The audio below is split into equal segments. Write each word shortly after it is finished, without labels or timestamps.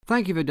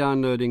Thank you for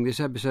downloading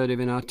this episode of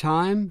In Our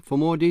Time. For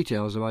more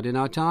details about In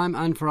Our Time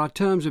and for our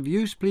terms of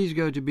use, please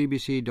go to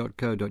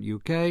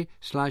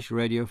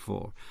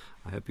bbc.co.uk/radio4.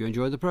 I hope you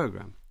enjoy the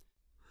programme.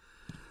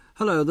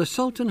 Hello, the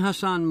Sultan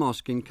Hassan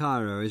Mosque in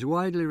Cairo is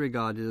widely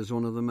regarded as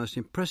one of the most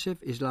impressive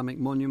Islamic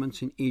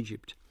monuments in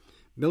Egypt.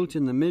 Built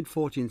in the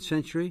mid-14th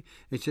century,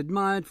 it's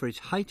admired for its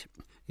height,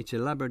 its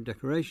elaborate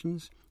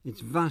decorations,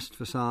 its vast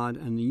facade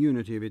and the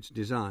unity of its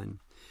design.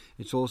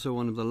 It's also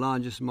one of the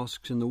largest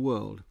mosques in the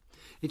world.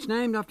 It's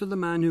named after the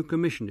man who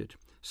commissioned it,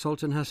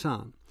 Sultan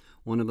Hassan,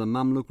 one of the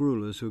Mamluk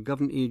rulers who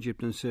governed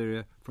Egypt and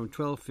Syria from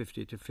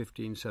 1250 to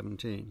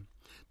 1517.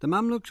 The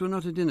Mamluks were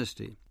not a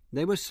dynasty.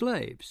 They were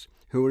slaves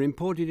who were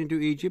imported into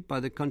Egypt by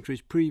the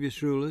country's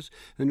previous rulers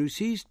and who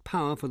seized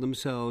power for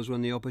themselves when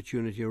the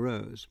opportunity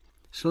arose.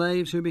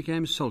 Slaves who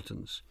became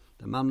sultans.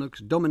 The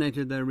Mamluks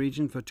dominated their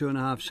region for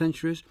 2.5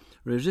 centuries,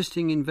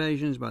 resisting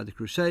invasions by the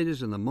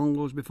Crusaders and the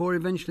Mongols before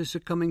eventually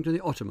succumbing to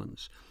the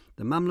Ottomans.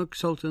 The Mamluk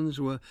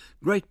sultans were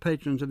great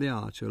patrons of the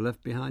arts who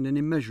left behind an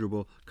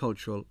immeasurable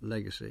cultural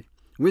legacy.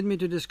 With me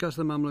to discuss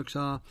the Mamluks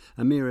are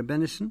Amira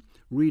Bennison,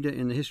 Reader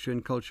in the History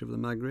and Culture of the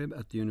Maghrib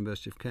at the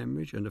University of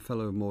Cambridge and a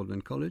Fellow of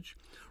Magdalene College,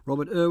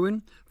 Robert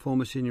Irwin,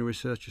 former Senior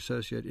Research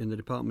Associate in the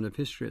Department of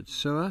History at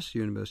SOAS,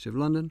 University of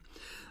London,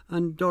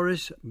 and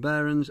Doris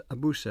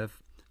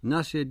Behrens-Abouseif,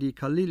 Nasser di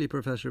Khalili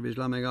Professor of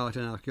Islamic Art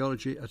and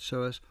Archaeology at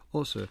SOAS,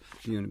 also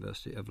the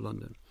University of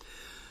London.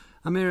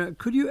 Amira,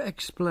 could you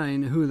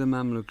explain who the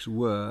Mamluks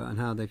were and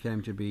how they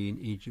came to be in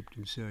Egypt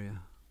and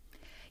Syria?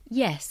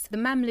 Yes, the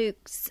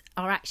Mamluks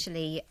are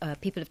actually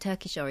people of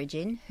Turkish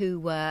origin who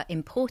were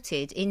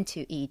imported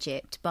into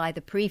Egypt by the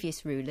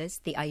previous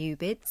rulers, the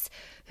Ayyubids,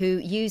 who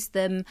used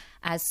them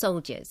as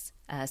soldiers.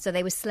 So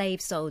they were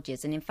slave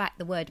soldiers. And in fact,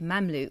 the word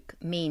Mamluk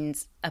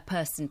means a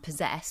person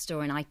possessed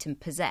or an item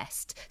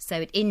possessed.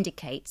 So it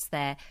indicates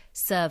their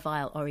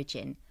servile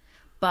origin.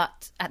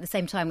 But at the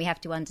same time, we have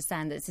to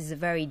understand that this is a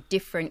very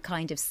different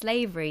kind of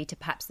slavery to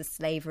perhaps the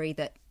slavery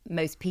that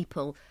most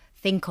people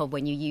think of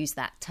when you use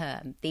that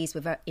term. These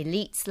were very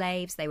elite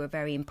slaves. They were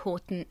very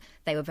important.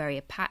 They were very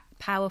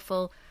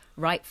powerful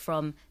right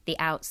from the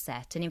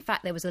outset. And in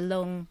fact, there was a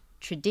long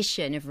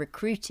tradition of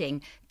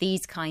recruiting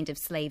these kind of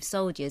slave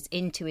soldiers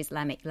into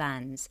Islamic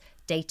lands,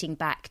 dating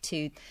back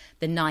to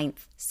the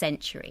 9th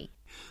century.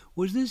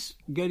 Was this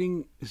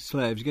getting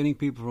slaves, getting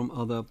people from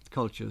other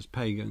cultures,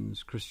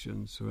 pagans,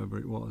 Christians, whoever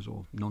it was,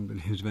 or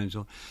non-believers, and so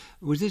on,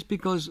 was this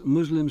because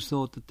Muslims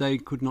thought that they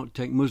could not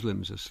take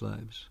Muslims as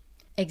slaves?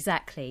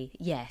 Exactly,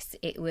 yes.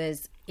 It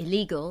was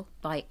illegal,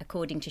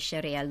 according to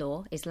Sharia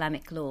law,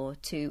 Islamic law,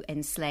 to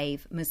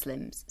enslave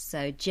Muslims.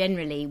 So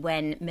generally,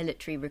 when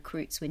military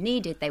recruits were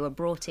needed, they were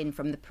brought in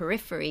from the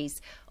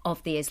peripheries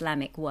of the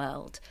Islamic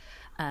world.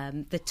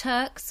 The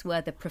Turks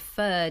were the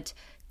preferred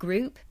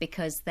group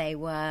because they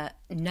were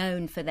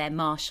known for their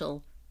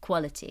martial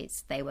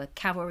qualities. They were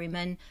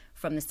cavalrymen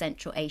from the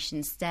Central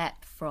Asian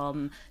steppe,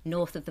 from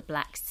north of the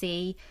Black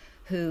Sea,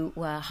 who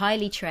were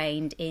highly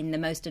trained in the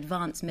most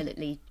advanced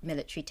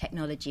military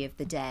technology of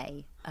the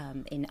day,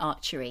 in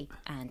archery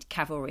and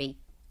cavalry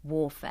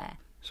warfare.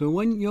 So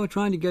when you're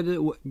trying to get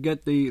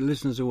the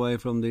listeners away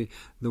from the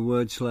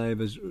word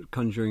slave as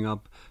conjuring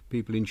up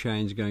people in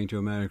chains going to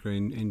America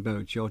in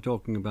boats, you're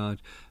talking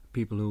about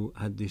people who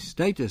had the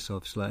status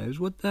of slaves.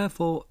 What,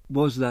 therefore,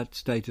 was that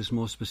status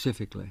more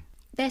specifically?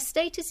 Their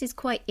status is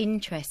quite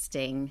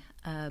interesting.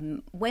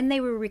 When they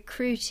were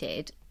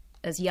recruited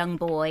as young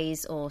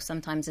boys or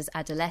sometimes as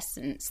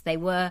adolescents, they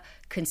were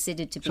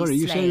considered to be slaves. Sorry,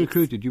 you say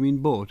recruited, you mean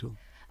bought? Or?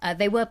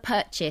 They were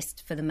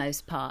purchased for the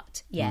most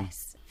part,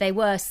 yes. They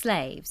were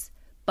slaves,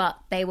 but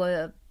they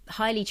were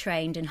highly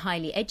trained and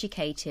highly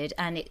educated,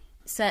 and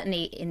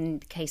certainly in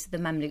the case of the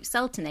Mamluk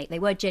Sultanate, they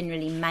were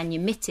generally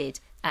manumitted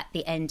at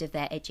the end of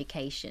their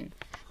education.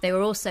 They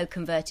were also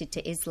converted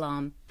to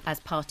Islam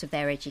as part of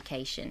their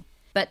education.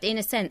 But in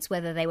a sense,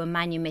 whether they were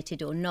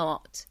manumitted or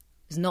not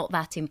was not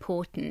that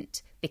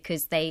important,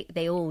 because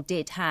they all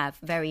did have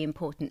very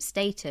important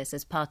status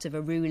as part of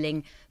a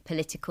ruling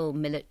political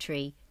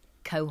military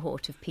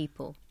cohort of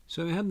people.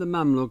 So we have the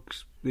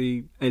Mamluks,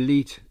 the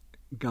elite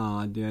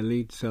guard, the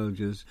elite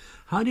soldiers.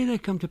 How did they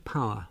come to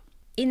power?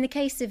 In the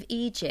case of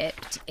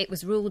Egypt, it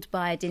was ruled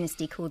by a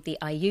dynasty called the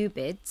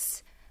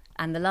Ayyubids,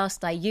 and the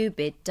last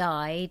Ayyubid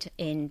died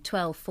in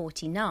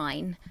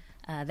 1249.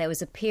 There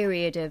was a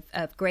period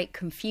of great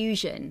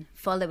confusion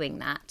following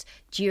that,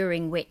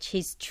 during which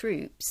his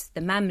troops,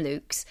 the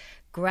Mamluks,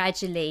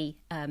 gradually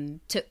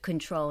took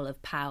control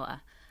of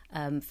power,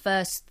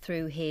 first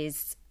through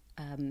his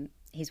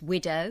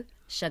widow,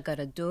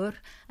 Shagaradur,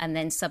 and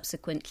then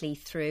subsequently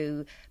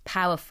through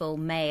powerful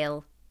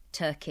male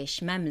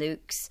Turkish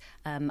Mamluks,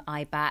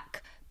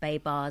 Aybak,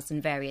 Baybars,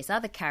 and various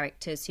other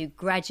characters who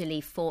gradually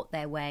fought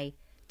their way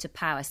to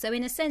power. So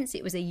in a sense,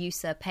 it was a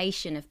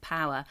usurpation of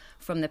power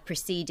from the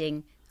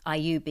preceding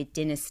Ayyubid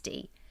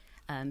dynasty.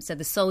 So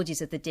the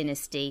soldiers of the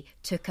dynasty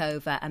took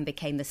over and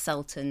became the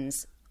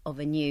sultans of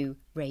a new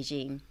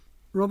regime.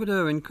 Robert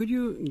Irwin, could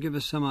you give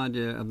us some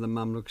idea of the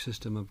Mamluk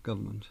system of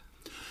government?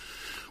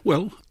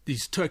 Well,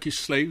 these Turkish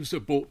slaves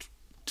are brought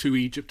to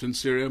Egypt and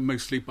Syria,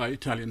 mostly by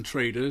Italian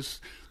traders.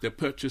 They're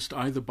purchased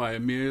either by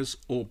emirs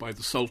or by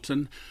the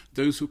Sultan.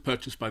 Those who are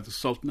purchased by the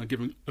Sultan are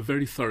given a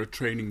very thorough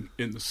training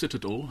in the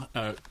citadel,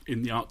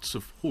 in the arts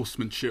of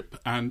horsemanship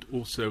and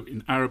also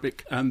in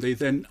Arabic, and they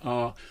then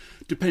are,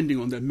 depending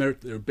on their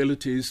merit, their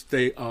abilities,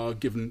 they are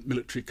given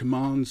military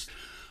commands.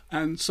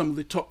 And some of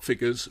the top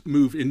figures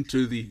move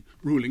into the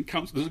ruling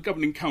council. There's a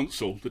governing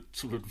council that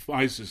sort of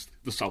advises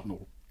the Sultan,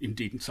 or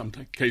indeed in some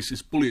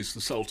cases bullies the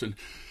Sultan,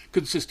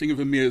 consisting of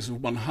emirs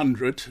of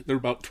 100. There are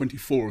about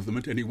 24 of them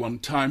at any one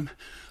time.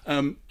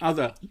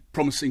 Other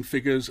promising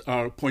figures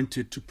are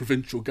appointed to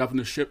provincial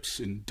governorships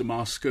in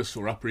Damascus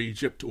or Upper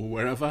Egypt or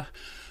wherever.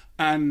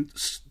 And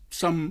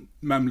some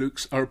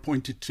Mamluks are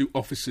appointed to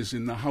offices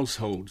in the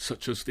household,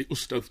 such as the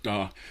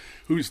Ustazdar,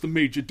 who is the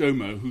major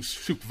domo who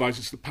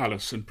supervises the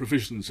palace and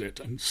provisions it,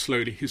 and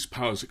slowly his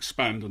powers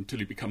expand until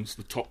he becomes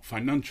the top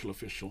financial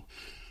official.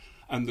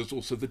 And there's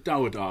also the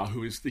Dawadar,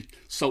 who is the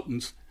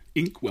Sultan's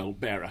inkwell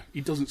bearer.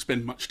 He doesn't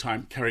spend much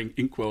time carrying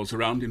inkwells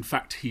around. In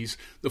fact, he's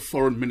the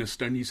foreign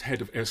minister and he's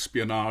head of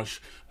espionage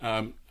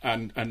and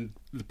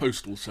the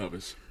postal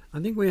service. I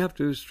think we have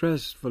to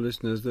stress for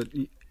listeners that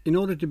in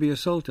order to be a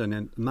sultan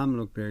in the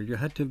Mamluk period, you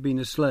had to have been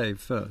a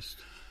slave first.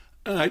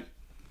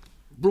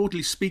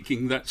 Broadly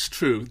speaking, that's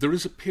true. There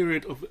is a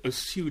period of a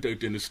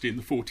pseudo-dynasty in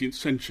the 14th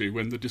century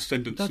when the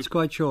descendants... That's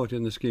quite short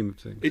in the scheme of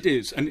things. It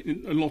is,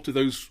 and a lot of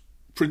those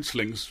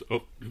princelings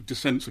or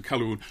descendants of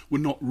Khalili were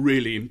not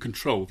really in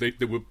control.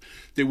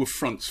 They were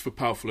fronts for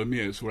powerful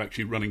emirs who were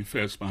actually running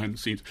affairs behind the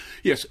scenes.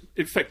 Yes,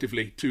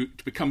 effectively, to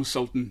become a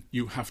sultan,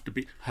 you have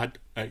to had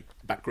a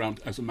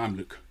background as a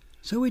Mamluk.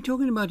 So we're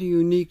talking about a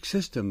unique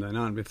system then,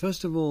 aren't we?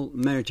 First of all,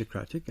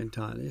 meritocratic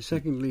entirely.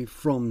 Secondly,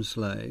 from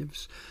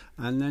slaves.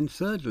 And then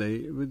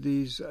thirdly, with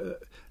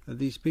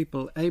these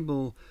people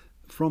able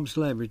from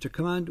slavery to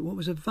command what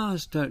was a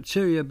vast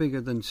Syria,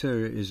 bigger than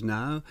Syria is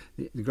now,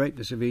 the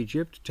greatness of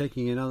Egypt,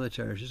 taking in other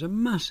territories, a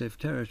massive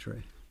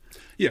territory.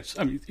 Yes,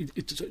 I mean,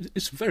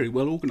 it's a very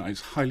well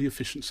organised, highly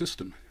efficient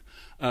system.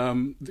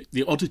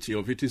 The oddity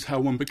of it is how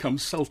one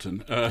becomes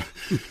sultan.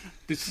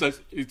 It's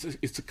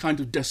a kind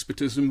of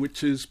despotism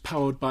which is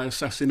powered by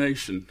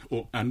assassination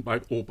or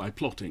by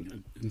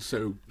plotting, and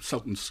so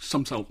some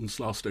sultans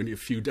last only a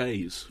few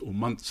days or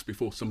months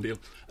before somebody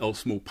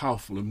else more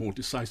powerful and more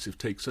decisive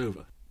takes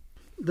over.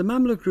 The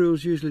Mamluk rule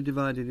is usually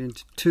divided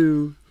into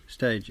two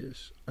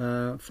stages.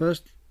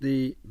 First,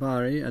 the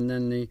Bahri, and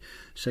then the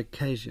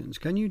Circassians.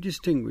 Can you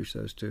distinguish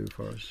those two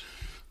for us?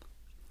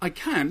 I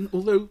can,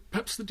 although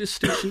perhaps the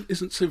distinction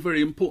isn't so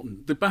very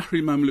important. The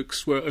Bahri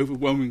Mamluks were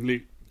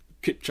overwhelmingly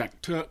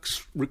Kipchak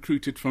Turks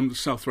recruited from the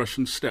South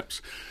Russian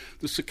steppes.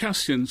 The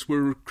Circassians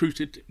were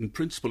recruited, in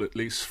principle at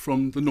least,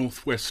 from the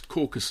northwest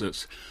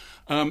Caucasus.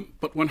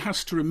 But one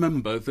has to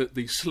remember that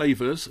the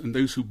slavers and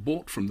those who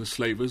bought from the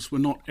slavers were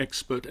not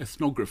expert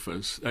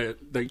ethnographers.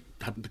 They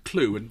hadn't a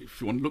clue, and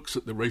if one looks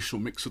at the racial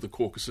mix of the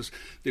Caucasus,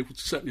 they would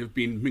certainly have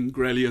been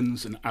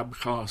Mingrelians and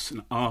Abkhaz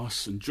and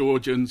Ars and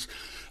Georgians,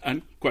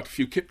 and quite a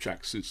few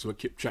Kipchaks, since there were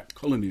Kipchak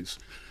colonies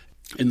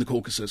in the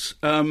Caucasus.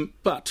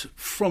 But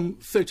from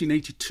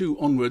 1382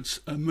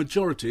 onwards, a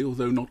majority,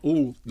 although not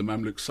all the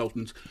Mamluk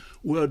sultans,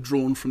 were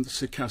drawn from the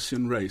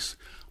Circassian race.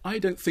 I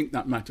don't think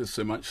that matters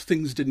so much.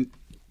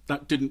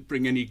 That didn't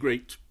bring any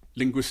great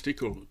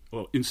linguistic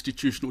or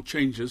institutional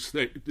changes.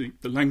 The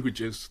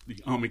languages the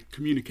army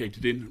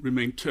communicated in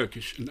remained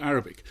Turkish and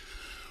Arabic.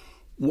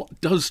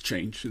 What does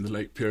change in the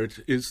late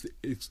period is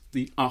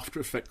the after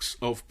effects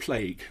of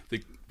plague.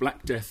 The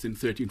Black Death in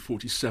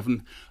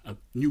 1347, a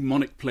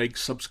pneumonic plague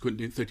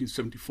subsequently in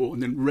 1374,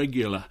 and then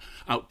regular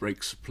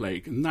outbreaks of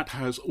plague. And that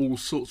has all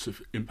sorts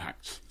of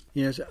impacts.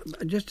 Yes,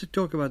 just to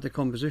talk about the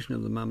composition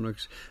of the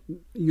Mamluks,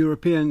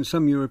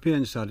 some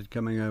Europeans started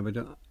coming over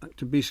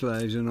to be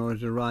slaves in order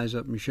to rise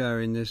up and share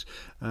in this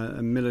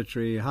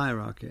military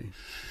hierarchy.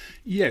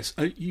 Yes,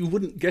 you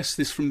wouldn't guess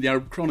this from the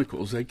Arab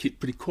chronicles. They keep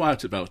pretty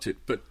quiet about it,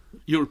 but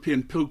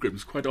European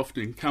pilgrims quite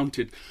often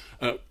encountered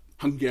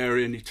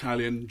Hungarian,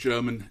 Italian,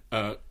 German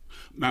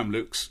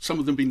Mamluks, some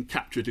of them being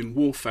captured in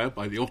warfare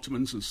by the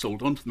Ottomans and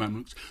sold on to the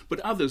Mamluks, but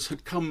others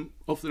had come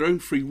of their own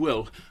free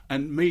will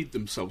and made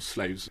themselves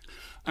slaves.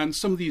 And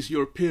some of these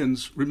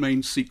Europeans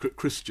remained secret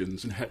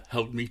Christians and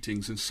held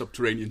meetings in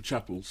subterranean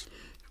chapels.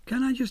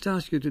 Can I just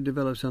ask you to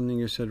develop something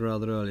you said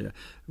rather earlier?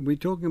 We're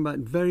talking about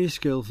very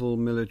skillful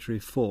military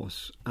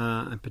force,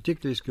 and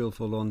particularly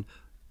skillful on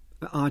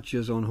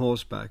archers on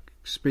horseback,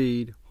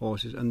 speed,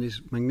 horses, and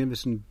this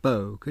magnificent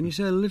bow. Can you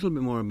say a little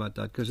bit more about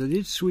that? Because they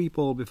did sweep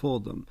all before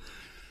them.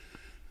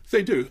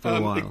 They do. For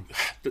a while.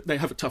 They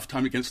have a tough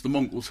time against the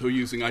Mongols, who are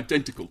using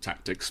identical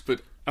tactics,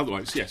 but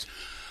otherwise, yes.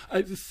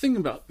 The thing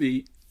about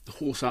the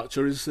horse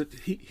archer is that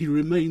he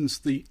remains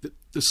the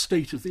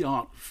state of the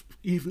art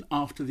even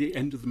after the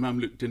end of the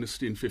Mamluk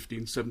dynasty in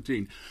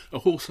 1517. A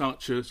horse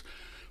archer's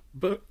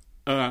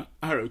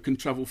arrow can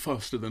travel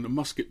faster than a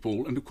musket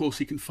ball, and of course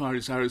he can fire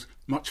his arrows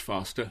much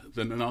faster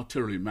than an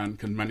artilleryman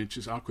can manage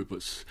his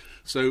arquebus.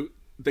 So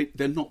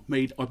they're not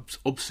made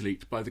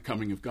obsolete by the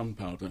coming of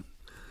gunpowder.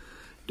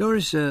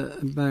 Doris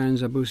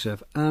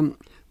Behrens-Abouseif,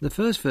 The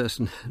first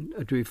person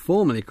to be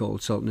formally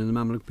called Sultan in the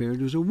Mamluk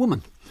period was a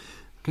woman.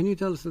 Can you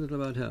tell us a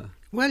little about her?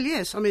 Well,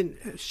 yes. I mean,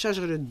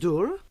 Shajar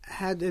ad-Dur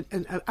had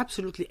an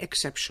absolutely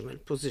exceptional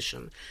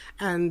position.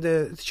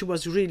 And she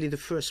was really the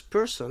first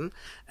person,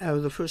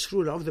 the first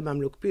ruler of the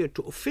Mamluk period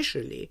to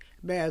officially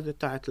bear the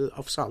title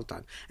of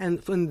Sultan.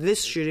 And from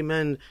this, she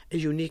remained a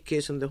unique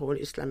case in the whole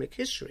Islamic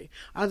history.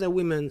 Other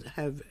women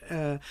have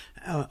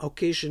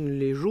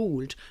occasionally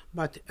ruled,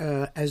 but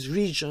as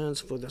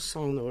regents for the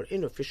son or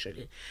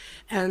unofficially.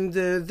 And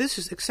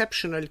this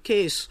exceptional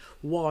case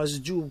was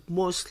due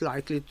most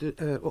likely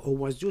to, or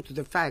was due to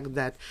the fact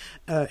that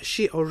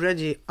she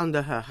already,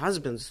 under her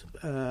husband's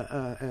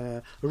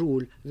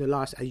rule, the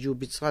last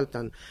Ayyubid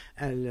Sultan,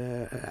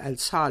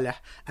 al-Saleh,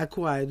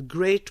 acquired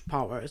great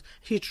powers.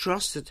 He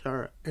trusted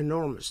her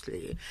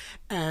enormously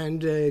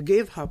and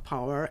gave her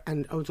power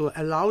and also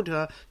allowed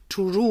her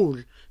to rule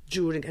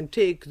during and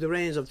take the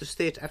reins of the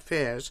state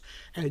affairs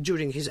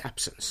during his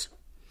absence.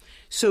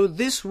 So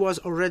this was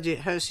already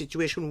her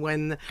situation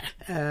when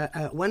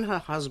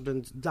her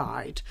husband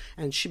died,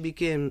 and she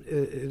became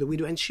the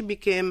widow, and she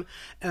became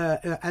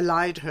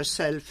allied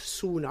herself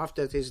soon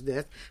after his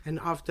death, and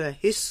after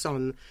his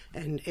son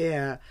and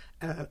heir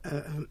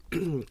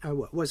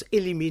was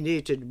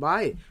eliminated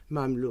by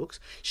Mamluks,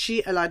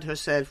 she allied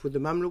herself with the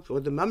Mamluks,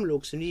 or the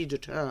Mamluks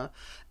needed her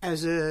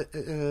as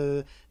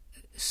a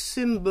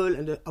symbol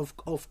and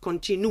of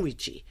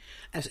continuity,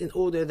 as in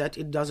order that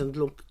it doesn't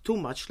look too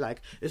much like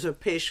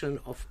usurpation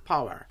of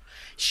power.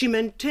 She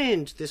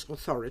maintained this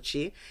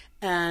authority,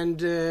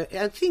 and I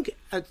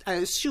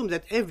assume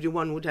that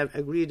everyone would have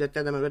agreed that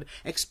would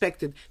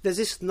expected that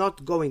this is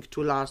not going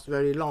to last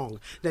very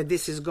long, that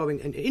this is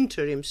going an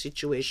interim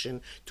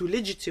situation to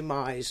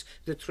legitimize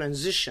the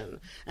transition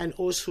and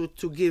also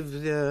to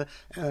give the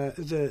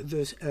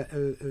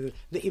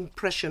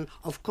impression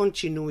of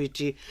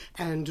continuity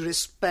and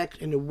respect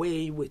in a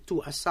way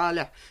to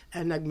Saleh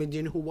and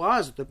Nagmeddin, who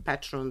was the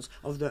patrons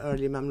of the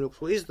early Mamluks,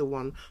 who is the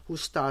one who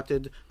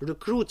started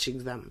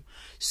recruiting them.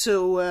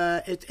 So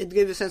it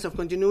gave a sense of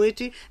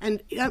continuity,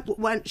 and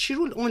she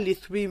ruled only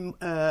 3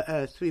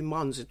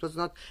 months. It was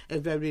not a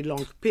very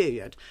long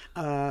period,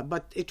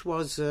 but it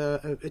was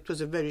a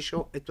very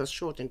short. It was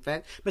short, in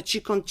fact. But she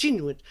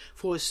continued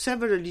for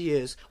several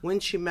years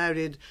when she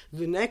married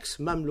the next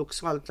Mamluk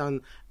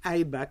Sultan,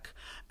 Aybak,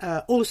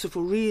 also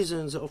for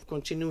reasons of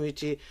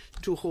continuity,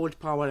 to hold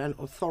power and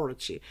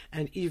authority,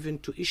 and even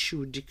to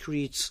issue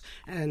decrees.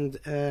 And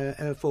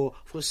for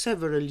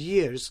several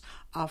years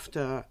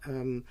after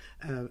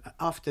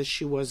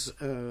she was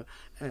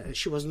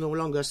no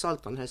longer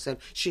Sultan herself,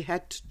 she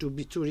had to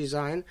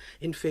resign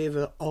in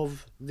favor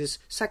of this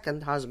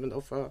second husband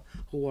of her,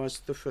 who was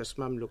the first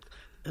Mamluk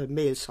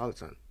male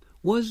Sultan.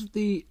 Was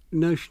the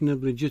notion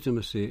of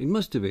legitimacy, it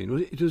must have been,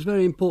 it was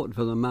very important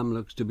for the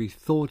Mamluks to be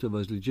thought of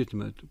as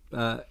legitimate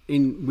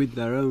with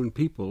their own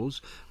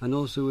peoples and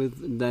also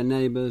with their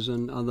neighbours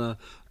and other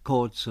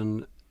courts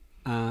and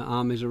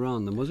armies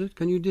around them, was it?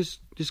 Can you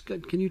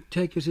can you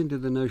take us into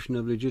the notion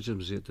of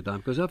legitimacy at the time?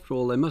 Because after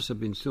all, they must have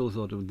been still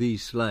thought of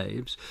these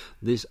slaves,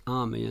 this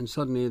army, and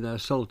suddenly they're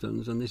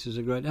sultans, and this is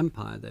a great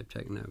empire they've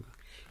taken over.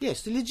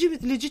 Yes, the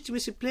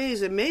legitimacy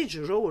plays a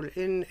major role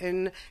in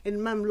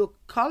Mamluk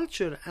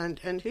culture and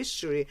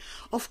history.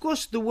 Of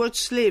course, the word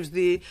slaves,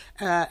 they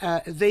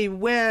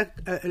were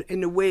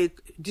in a way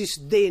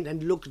disdained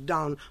and looked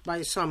down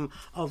by some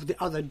of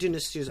the other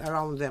dynasties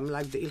around them,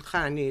 like the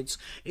Ilkhanids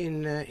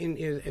in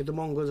the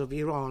Mongols of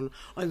Iran,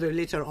 and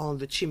later on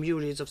the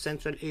Timurids of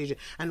Central Asia,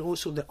 and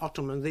also the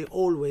Ottomans. They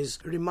always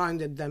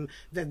reminded them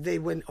that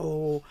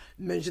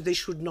they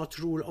should not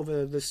rule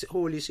over the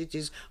holy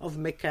cities of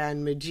Mecca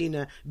and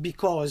Medina,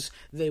 because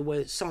they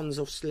were sons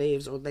of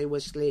slaves, or they were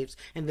slaves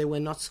and they were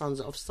not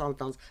sons of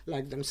sultans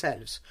like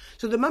themselves.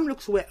 So the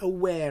Mamluks were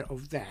aware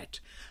of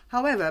that.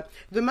 However,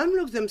 the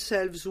Mamluks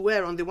themselves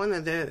were, on the one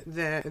hand,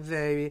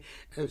 they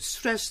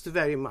stressed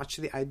very much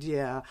the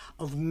idea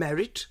of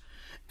merit.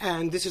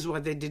 And this is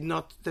what they did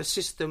not, the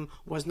system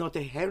was not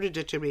a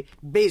hereditary,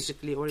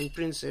 basically, or in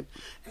principle,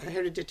 a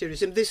hereditary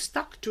system. They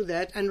stuck to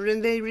that, and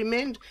they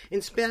remained,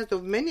 in spite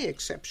of many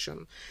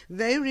exceptions,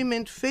 they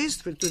remained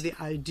faithful to the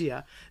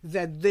idea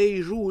that they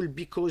rule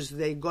because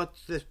they got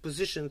the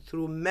position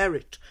through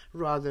merit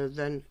rather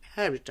than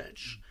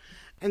heritage.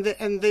 And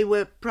they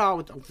were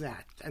proud of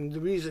that, and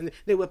the reason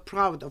they were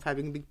proud of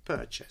having been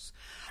purchased.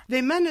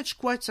 They managed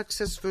quite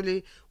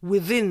successfully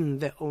within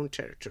their own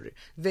territory.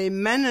 They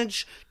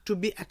managed to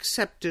be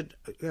accepted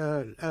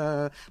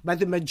by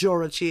the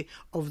majority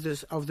of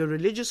the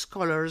religious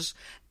scholars,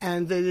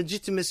 and their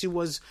legitimacy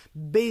was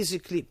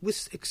basically,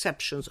 with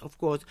exceptions, of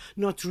course,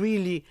 not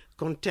really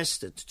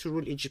contested to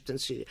rule Egypt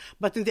and Syria.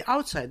 But in the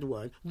outside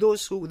world,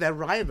 those who their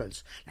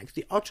rivals, like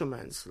the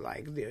Ottomans,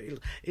 like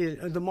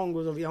the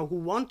Mongols of Iran, who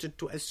wanted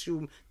to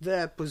assume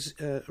their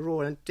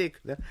role and take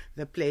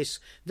their place,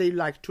 they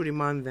liked to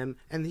remind them,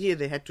 and here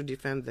they had to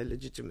defend their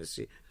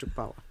legitimacy to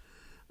power.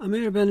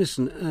 Amira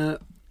Bennison,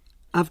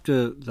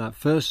 After that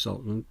first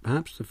sultan,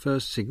 perhaps the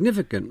first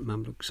significant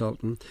Mamluk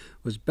sultan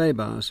was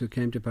Behrens, who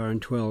came to power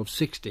in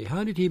 1260.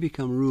 How did he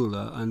become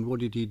ruler and what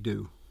did he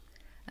do?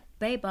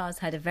 Behrens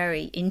had a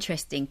very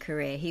interesting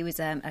career. He was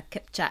a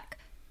Kipchak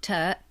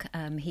Turk.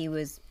 He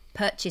was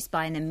purchased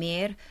by an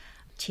emir.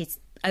 His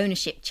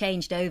ownership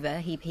changed over.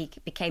 He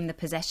became the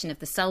possession of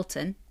the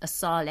sultan, a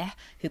Saleh,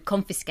 who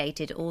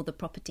confiscated all the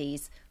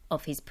properties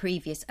of his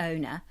previous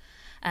owner.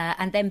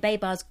 And then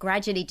Behrens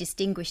gradually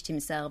distinguished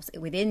himself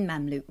within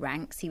Mamluk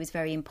ranks. He was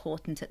very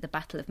important at the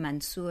Battle of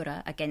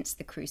Mansoura against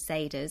the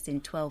Crusaders in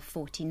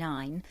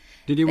 1249.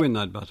 Did he win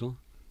that battle?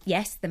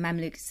 Yes, the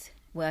Mamluks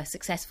were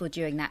successful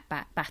during that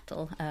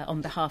battle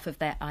on behalf of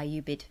their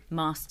Ayyubid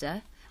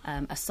master,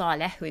 a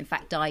Saleh, who in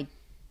fact died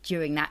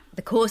during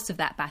the course of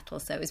that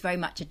battle. So it was very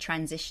much a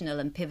transitional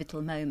and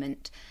pivotal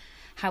moment.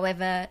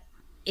 However,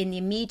 in the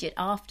immediate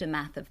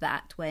aftermath of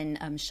that, when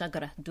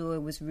Shagarah-Dur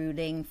was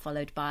ruling,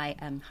 followed by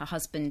her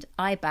husband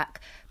Aybak,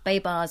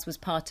 Behrens was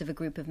part of a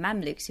group of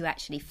Mamluks who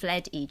actually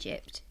fled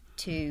Egypt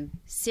to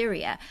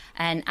Syria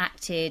and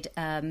acted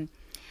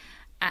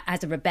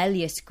as a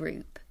rebellious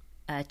group,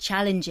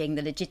 challenging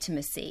the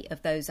legitimacy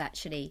of those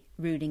actually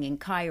ruling in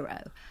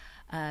Cairo.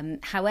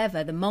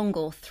 However, the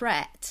Mongol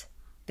threat,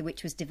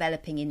 which was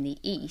developing in the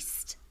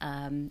east,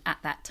 at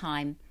that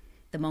time,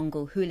 the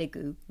Mongol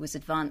Hulagu was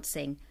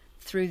advancing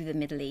through the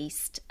Middle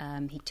East.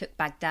 He took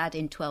Baghdad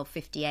in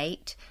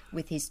 1258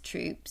 with his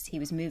troops. He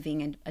was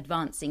moving and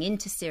advancing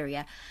into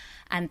Syria.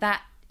 And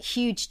that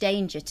huge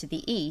danger to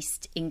the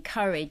east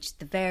encouraged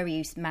the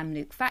various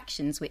Mamluk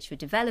factions which were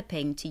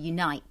developing to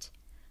unite.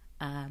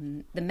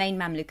 The main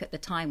Mamluk at the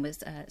time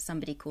was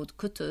somebody called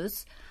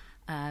Qutuz,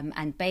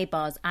 and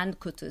Behrens and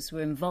Qutuz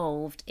were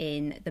involved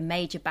in the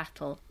major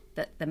battle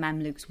that the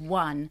Mamluks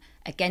won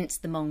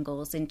against the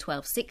Mongols in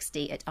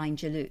 1260 at Ain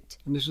Jalut.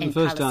 And this was the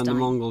first time the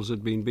Mongols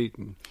had been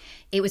beaten.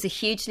 It was a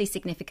hugely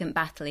significant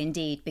battle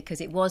indeed,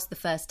 because it was the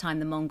first time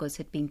the Mongols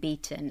had been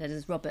beaten. And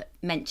as Robert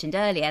mentioned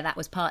earlier, that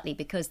was partly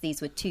because these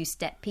were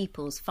two-step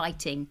peoples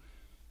fighting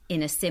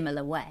in a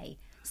similar way.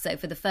 So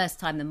for the first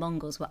time, the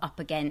Mongols were up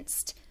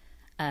against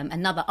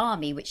another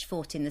army which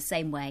fought in the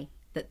same way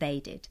that they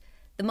did.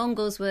 The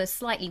Mongols were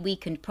slightly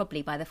weakened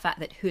probably by the fact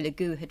that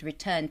Hulagu had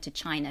returned to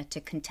China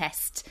to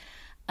contest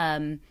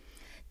the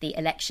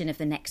election of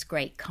the next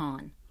great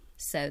Khan,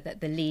 so that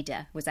the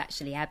leader was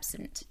actually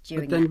absent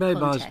during that contest. But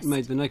then Behrens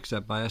made the next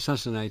step by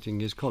assassinating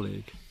his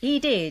colleague. He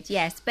did,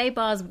 yes.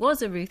 Behrens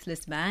was a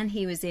ruthless man.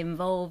 He was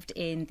involved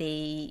in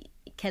the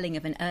killing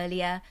of an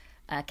earlier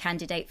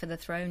candidate for the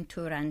throne,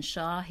 Turan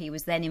Shah. He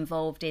was then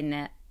involved in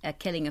the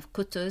killing of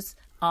Qutuz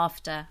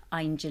after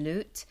Ain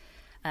Jalut.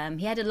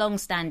 He had a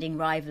long-standing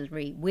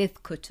rivalry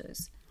with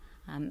Qutuz.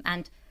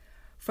 And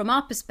from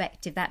our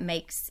perspective, that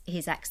makes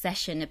his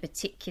accession a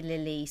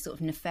particularly sort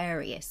of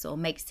nefarious, or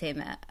makes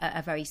him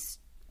a very,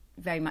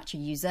 very much a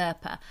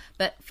usurper.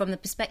 But from the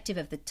perspective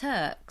of the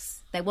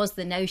Turks, there was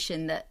the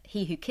notion that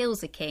he who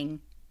kills a king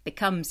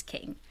becomes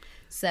king.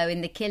 So in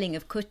the killing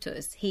of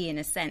Qutuz, he, in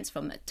a sense,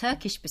 from a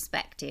Turkish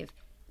perspective,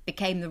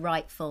 became the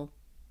rightful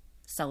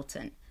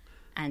sultan,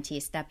 and he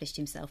established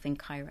himself in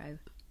Cairo.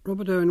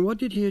 Robert Owen, what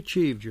did he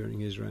achieve during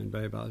his reign,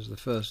 Behrens, the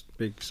first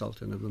big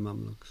sultan of the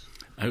Mamluks?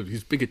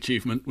 His big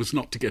achievement was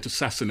not to get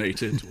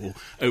assassinated or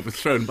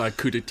overthrown by a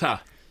coup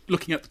d'etat.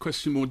 Looking at the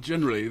question more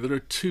generally, there are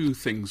two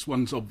things.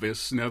 One's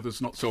obvious, and the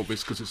other's not so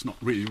obvious because it's not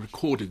really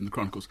recorded in the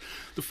Chronicles.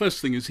 The first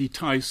thing is he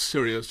ties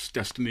Syria's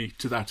destiny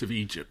to that of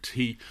Egypt.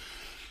 He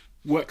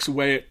works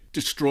away at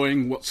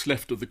destroying what's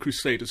left of the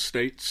Crusader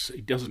states.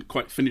 He doesn't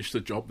quite finish the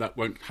job. That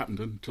won't happen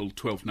until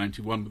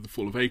 1291 with the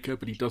fall of Acre,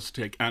 but he does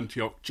take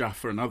Antioch,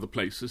 Jaffa and other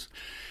places.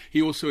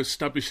 He also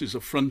establishes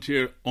a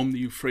frontier on the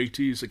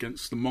Euphrates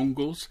against the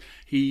Mongols.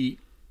 He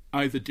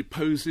either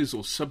deposes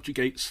or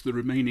subjugates the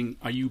remaining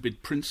Ayyubid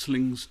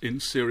princelings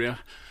in Syria,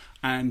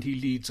 and he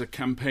leads a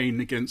campaign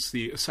against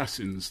the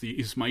assassins, the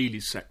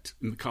Ismaili sect,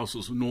 in the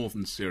castles of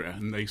northern Syria,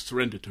 and they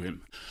surrender to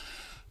him.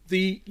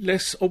 The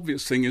less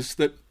obvious thing is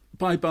that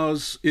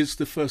Behrens is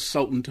the first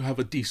sultan to have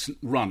a decent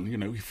run. You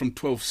know, from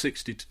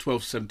 1260 to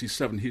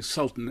 1277 he's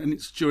sultan, and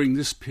it's during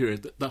this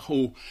period that the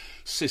whole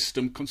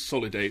system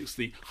consolidates,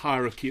 the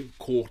hierarchy of the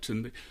court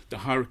and the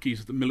hierarchies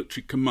of the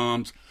military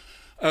commands.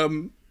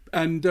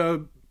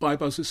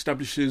 Behrens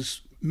establishes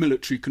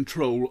military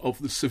control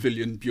of the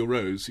civilian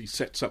bureaus. He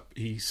sets up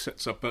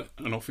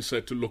an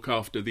officer to look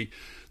after the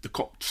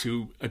Copts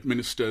who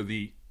administer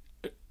the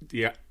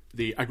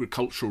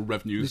agricultural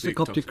revenues. It's the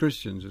Coptic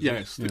Christians, isn't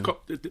yes, it?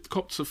 The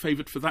Copts are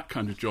favoured for that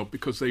kind of job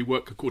because they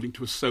work according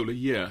to a solar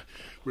year,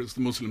 whereas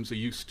the Muslims are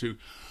used to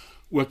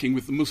working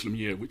with the Muslim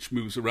year, which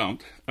moves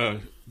around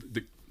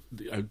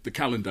the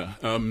calendar.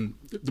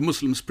 The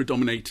Muslims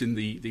predominate in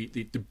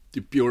the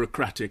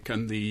bureaucratic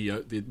and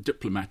the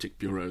diplomatic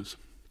bureaus.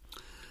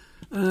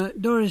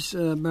 Doris,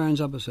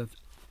 Behrens-Abouseif.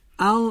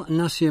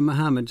 Al-Nasir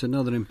Muhammad's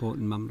another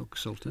important Mamluk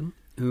sultan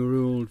who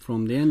ruled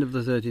from the end of the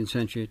 13th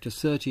century to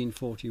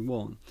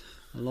 1341,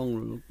 a long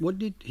rule. What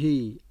did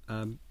he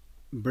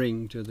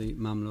bring to the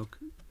Mamluk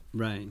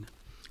reign?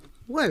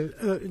 Well,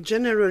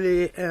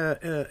 generally,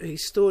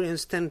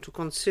 historians tend to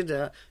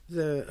consider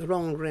the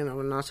long reign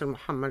of Nasser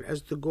Muhammad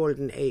as the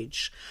golden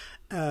age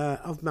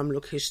of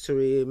Mamluk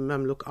history,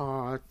 Mamluk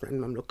art, and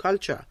Mamluk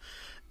culture.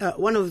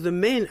 One of the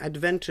main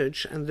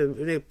advantage and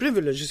the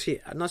privileges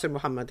Nasser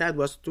Muhammad had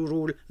was to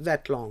rule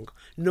that long.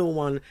 No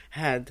one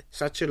had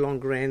such a long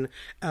reign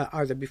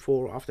either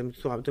before or after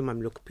throughout the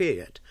Mamluk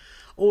period.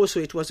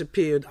 Also, it was a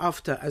period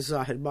after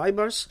Az-Zahir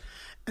Baibars,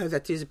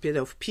 that is a period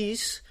of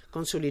peace,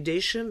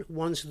 consolidation,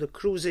 once the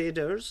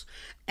Crusaders,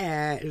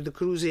 the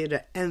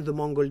Crusader and the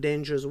Mongol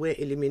dangers were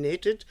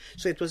eliminated.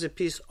 So it was a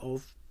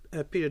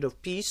period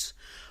of peace,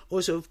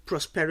 also of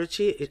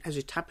prosperity, as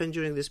it happened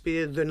during this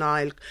period. The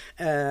Nile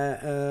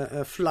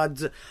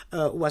flood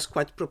was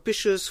quite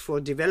propitious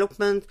for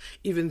development.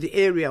 Even the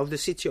area of the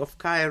city of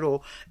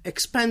Cairo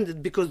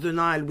expanded because the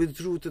Nile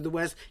withdrew to the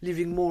west,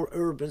 leaving more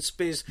urban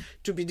space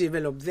to be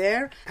developed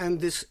there. And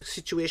this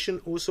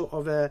situation also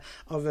of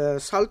a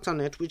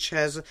sultanate which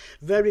has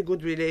very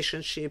good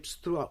relationships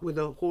throughout with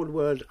the whole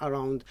world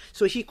around.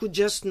 So he could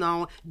just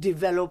now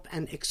develop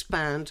and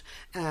expand,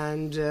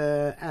 and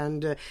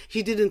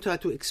he didn't try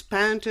to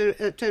expand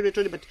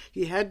territory, but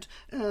he had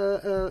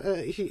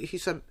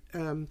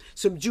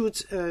subdued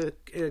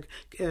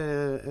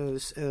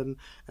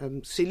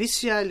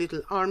Cilicia,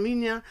 Little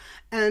Armenia,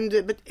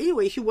 but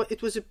anyway,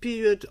 it was a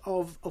period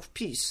of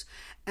peace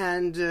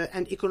and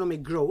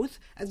economic growth.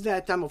 At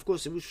that time, of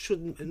course, we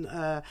should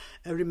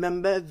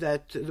remember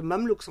that the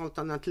Mamluk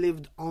Sultanate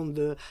lived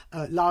on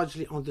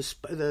largely on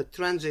the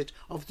transit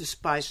of the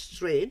spice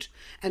trade,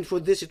 and for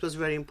this it was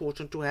very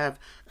important to have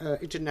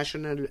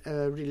international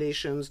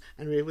relations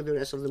and with the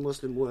rest of the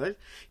Muslim world.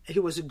 He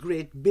was a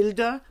great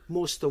builder,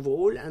 most of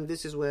all, and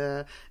this is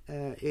where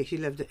he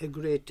left a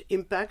great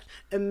impact.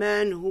 A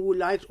man who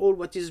liked all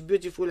what is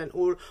beautiful and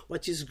all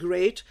what is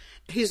great.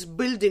 His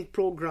building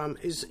program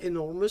is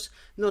enormous.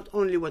 Not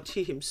only what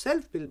he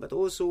himself built, but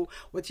also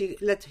what he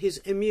let his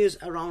emirs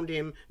around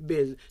him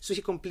build. So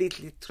he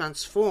completely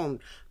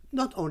transformed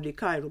not only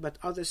Cairo, but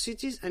other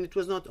cities, and it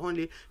was not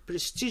only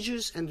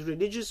prestigious and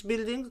religious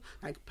buildings,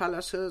 like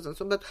palaces and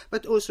so on,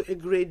 but also a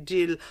great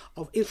deal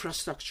of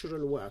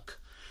infrastructural work.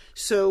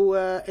 So,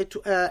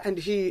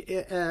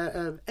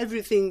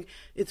 everything,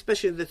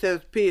 especially in the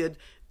third period,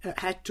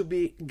 had to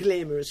be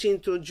glamorous. He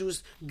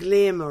introduced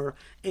glamour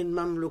in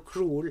Mamluk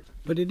rule.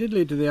 But it did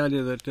lead to the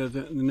idea that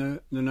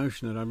the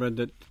notion that I read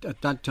that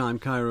at that time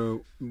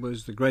Cairo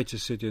was the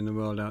greatest city in the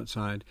world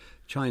outside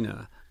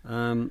China.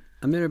 Amira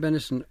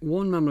Bennison,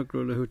 one Mamluk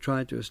ruler who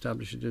tried to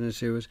establish a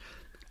dynasty was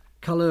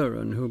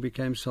Irwin, who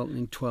became Sultan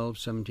in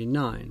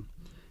 1279.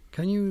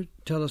 Can you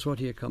tell us what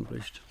he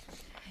accomplished?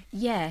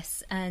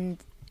 Yes, and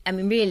I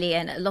mean, really,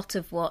 and a lot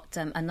of what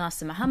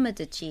Nasser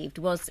Muhammad achieved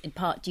was in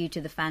part due to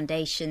the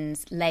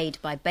foundations laid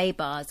by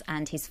Baybars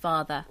and his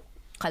father,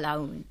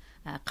 Khalili.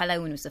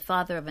 Khalili was the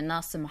father of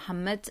Nasser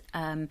Muhammad.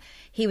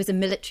 He was a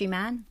military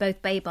man.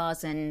 Both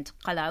Baybars and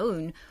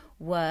Khalili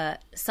were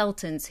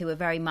sultans who were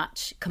very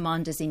much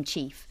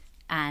commanders-in-chief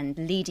and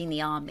leading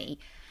the army.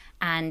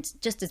 And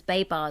just as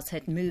Baybars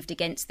had moved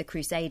against the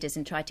Crusaders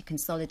and tried to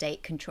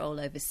consolidate control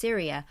over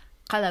Syria,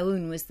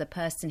 Khalili was the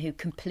person who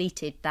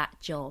completed that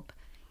job.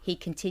 He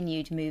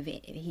continued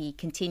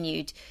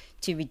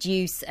to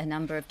reduce a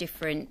number of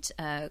different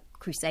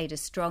Crusader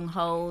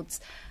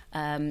strongholds.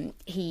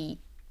 He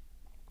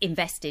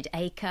invested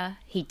Acre.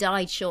 He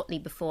died shortly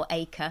before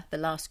Acre, the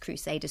last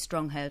Crusader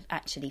stronghold,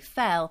 actually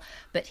fell,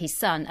 but his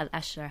son,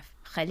 Al-Ashraf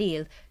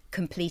Khalil,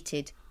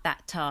 completed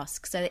that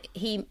task. So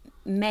he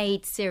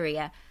made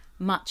Syria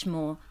much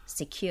more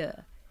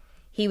secure.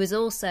 He was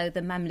also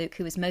the Mamluk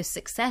who was most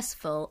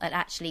successful at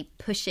actually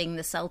pushing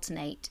the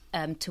Sultanate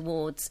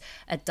towards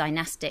a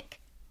dynastic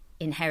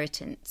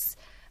inheritance.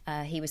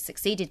 He was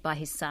succeeded by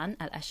his son,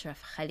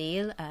 Al-Ashraf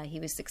Khalil. He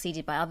was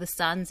succeeded by other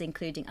sons,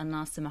 including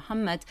Nasser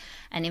Muhammad.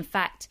 And in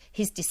fact,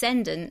 his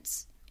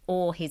descendants,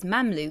 or his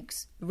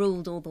Mamluks,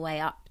 ruled all the way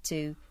up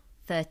to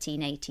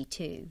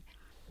 1382.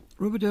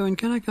 Robert Owen,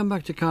 can I come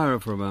back to Cairo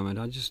for a moment?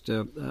 I just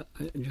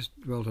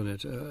dwelt on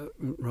it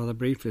rather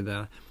briefly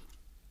there.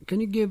 Can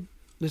you give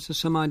listeners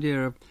some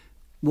idea of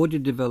what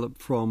it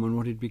developed from and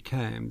what it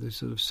became, the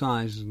sort of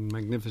size and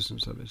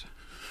magnificence of it?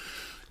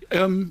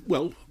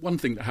 Well, one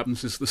thing that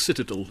happens is the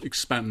citadel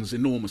expands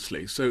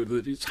enormously, so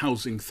that it's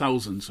housing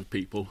thousands of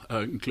people,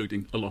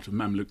 including a lot of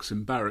Mamluks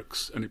in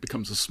barracks, and it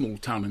becomes a small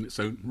town in its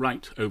own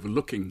right,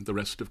 overlooking the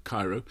rest of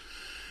Cairo.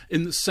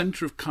 In the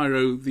centre of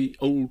Cairo, the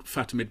old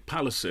Fatimid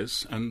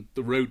palaces, and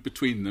the road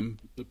between them,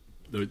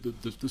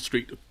 the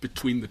street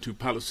between the two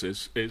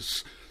palaces,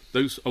 is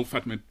those old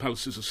Fatimid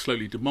palaces are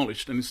slowly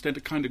demolished, and instead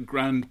a kind of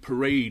grand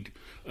parade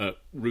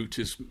route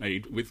is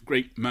made with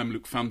great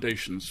Mamluk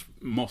foundations,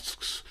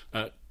 mosques,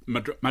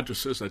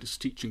 madrasas, that is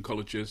teaching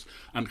colleges,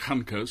 and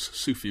khankas,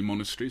 Sufi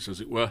monasteries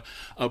as it were,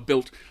 are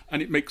built,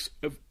 and it makes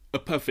a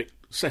perfect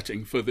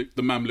setting for the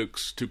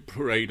Mamluks to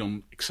parade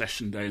on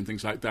accession day and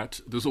things like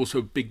that. There's also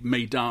a big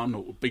maidan,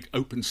 or big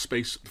open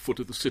space at the foot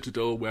of the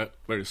citadel where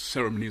various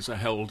ceremonies are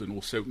held and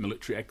also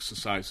military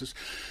exercises.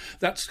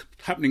 That's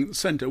happening at the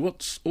centre.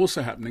 What's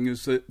also happening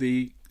is that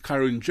the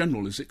Cairo in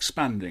general is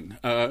expanding.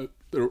 There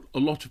are a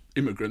lot of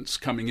immigrants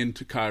coming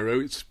into Cairo.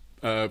 It's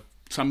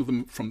some of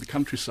them from the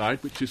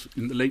countryside, which is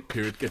in the late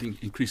period getting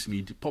increasingly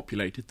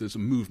depopulated. There's a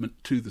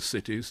movement to the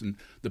cities, and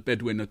the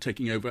Bedouin are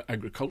taking over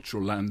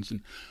agricultural lands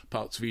in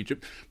parts of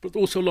Egypt, but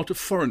also a lot of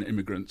foreign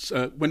immigrants.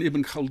 When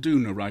Ibn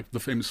Khaldun arrived, the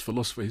famous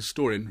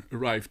philosopher-historian,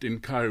 arrived in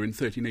Cairo in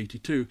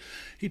 1382,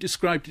 he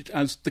described it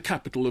as the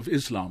capital of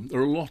Islam. There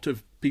are a lot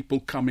of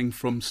people coming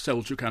from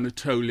Seljuk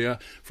Anatolia,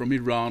 from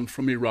Iran,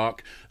 from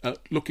Iraq,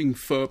 looking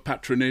for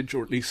patronage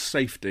or at least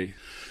safety.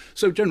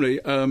 So generally,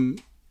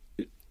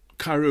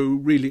 Cairo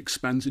really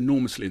expands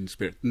enormously in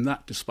spirit, and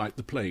that despite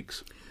the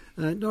plagues.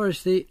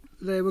 Doris, they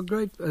were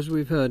great, as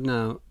we've heard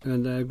now,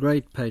 and they're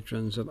great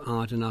patrons of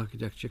art and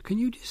architecture. Can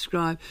you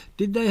describe,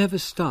 did they have a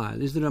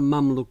style? Is there a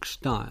Mamluk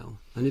style?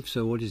 And if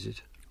so, what is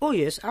it? Oh,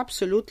 yes,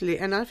 absolutely.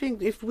 And I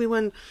think if we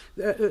went,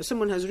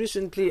 someone has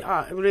recently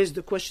raised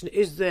the question,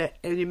 is there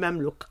any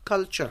Mamluk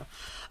culture?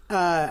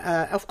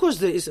 Of course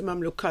there is a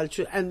Mamluk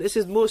culture, and this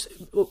is most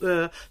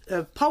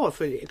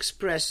powerfully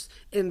expressed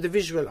in the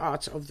visual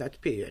arts of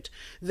that period.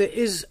 There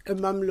is a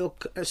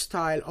Mamluk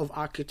style of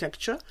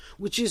architecture,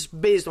 which is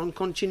based on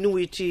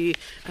continuity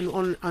and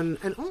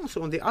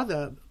also on the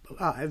other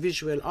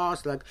visual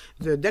arts, like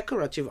the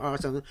decorative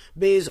arts, and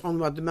based on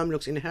what the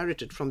Mamluks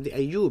inherited from the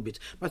Ayyubids,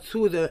 but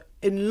through the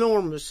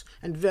enormous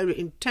and very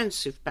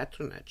intensive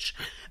patronage,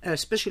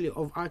 especially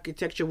of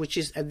architecture, which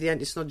is, at the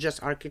end, it's not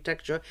just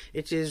architecture,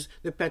 it is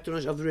the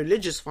patronage of the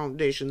religious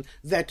foundation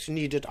that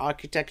needed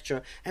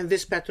architecture, and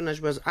this patronage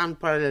was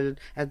unparalleled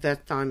at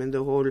that time in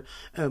the whole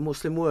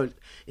Muslim world.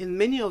 In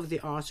many of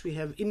the arts, we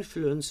have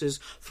influences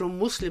from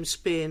Muslim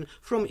Spain,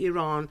 from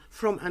Iran,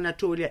 from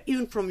Anatolia,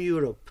 even from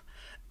Europe.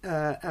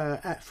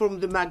 From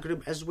the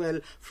Maghrib as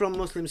well, from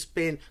Muslim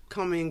Spain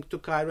coming to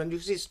Cairo, and you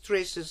see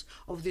traces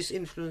of these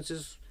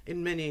influences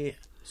in many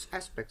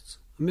aspects.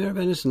 Amira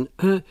Bennison,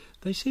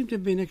 they seem to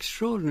have been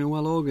extraordinarily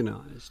well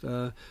organised.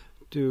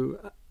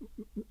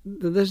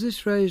 There's this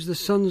phrase, the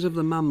sons of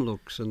the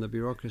Mamluks and the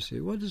bureaucracy.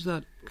 What is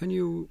that? Can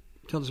you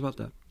tell us about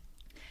that?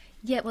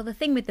 Yeah, well, the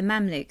thing with the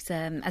Mamluks,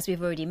 as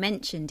we've already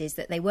mentioned, is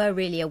that they were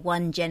really a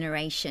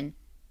one-generation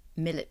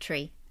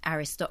military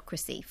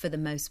aristocracy for the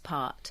most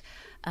part.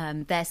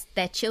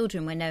 Their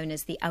children were known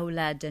as the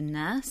Awlad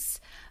an-Nas,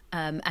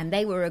 and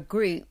they were a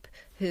group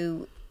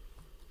who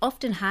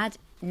often had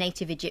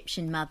native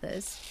Egyptian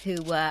mothers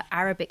who were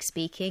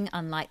Arabic-speaking,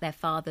 unlike their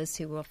fathers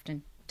who were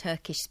often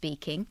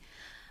Turkish-speaking.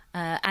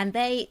 And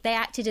they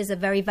acted as a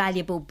very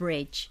valuable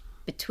bridge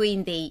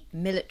between the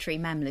military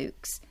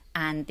Mamluks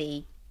and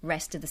the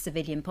rest of the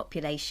civilian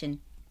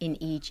population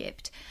in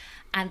Egypt.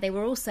 And they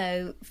were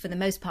also, for the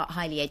most part,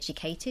 highly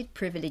educated,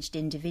 privileged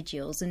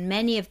individuals, and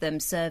many of them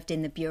served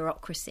in the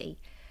bureaucracy.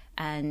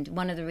 And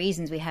one of the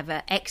reasons we have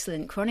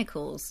excellent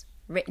chronicles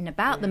written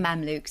about the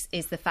Mamluks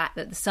is the fact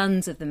that the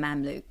sons of the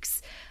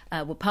Mamluks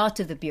were part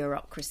of the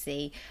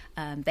bureaucracy.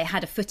 They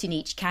had a foot in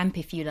each camp,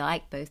 if you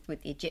like, both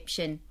with the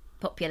Egyptian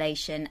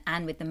population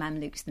and with the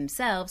Mamluks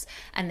themselves,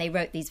 and they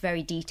wrote these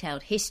very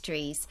detailed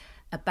histories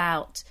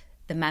about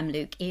the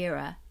Mamluk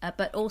era,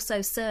 but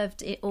also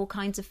served all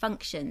kinds of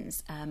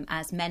functions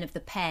as men of the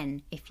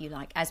pen, if you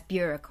like, as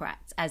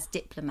bureaucrats, as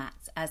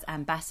diplomats, as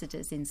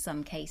ambassadors in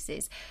some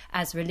cases,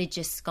 as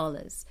religious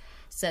scholars.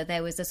 So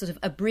there was a sort of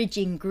a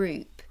bridging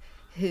group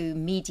who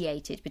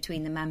mediated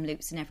between the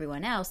Mamluks and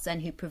everyone else,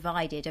 and who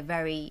provided a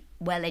very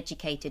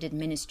well-educated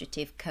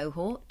administrative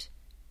cohort.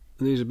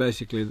 And these are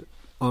basically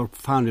are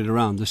founded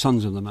around the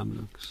sons of the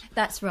Mamluks.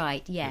 That's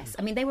right, yes.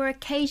 I mean, they were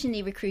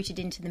occasionally recruited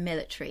into the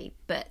military,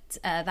 but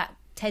that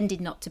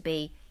tended not to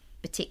be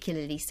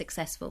particularly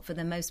successful. For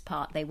the most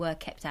part, they were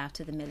kept out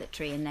of the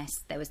military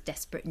unless there was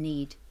desperate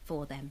need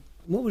for them.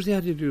 What was the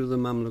attitude of the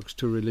Mamluks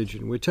to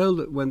religion? We're told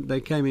that when they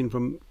came in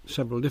from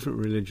several different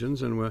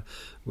religions and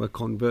were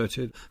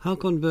converted, how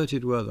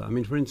converted were they? I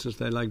mean, for instance,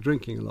 they liked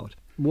drinking a lot.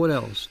 What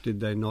else did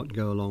they not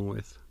go along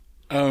with?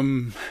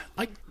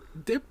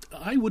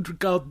 I would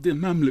regard the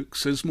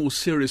Mamluks as more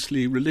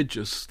seriously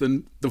religious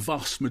than the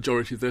vast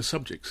majority of their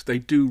subjects. They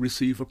do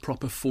receive a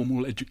proper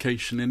formal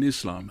education in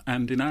Islam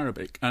and in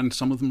Arabic, and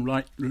some of them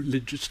write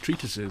religious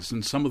treatises,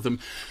 and some of them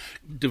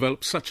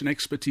develop such an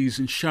expertise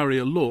in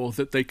Sharia law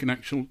that they can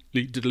actually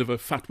deliver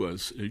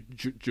fatwas,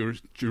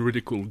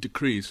 juridical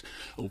decrees,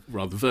 or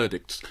rather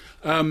verdicts.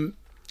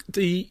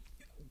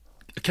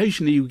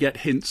 Occasionally you get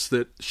hints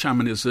that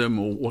shamanism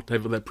or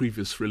whatever their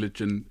previous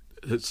religion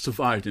has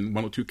survived in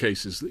one or two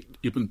cases.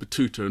 Ibn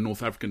Battuta, a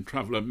North African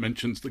traveller,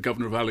 mentions the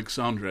governor of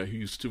Alexandria who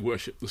used to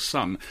worship the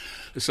sun.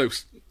 So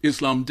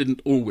Islam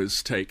didn't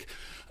always take.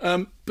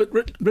 But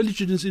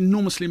religion is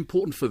enormously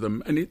important for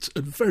them, and it's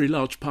a very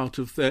large part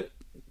of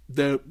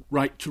their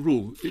right to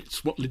rule.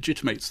 It's what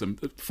legitimates them.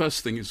 The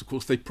first thing is, of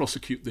course, they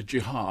prosecute the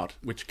jihad,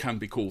 which can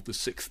be called the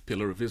sixth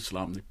pillar of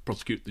Islam. They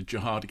prosecute the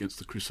jihad against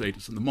the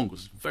Crusaders and the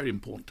Mongols. It's very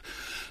important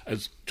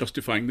as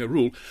justifying their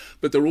rule.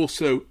 But they're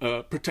also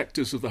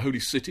protectors of the holy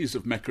cities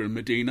of Mecca and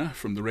Medina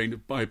from the reign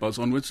of Baybars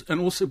onwards,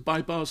 and also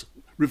Baybars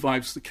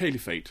revives the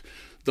caliphate.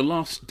 The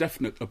last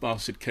definite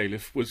Abbasid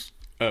caliph was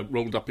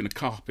rolled up in a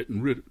carpet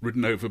and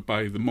ridden over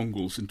by the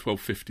Mongols in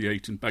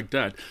 1258 in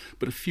Baghdad.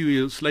 But a few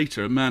years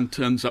later, a man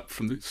turns up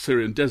from the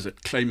Syrian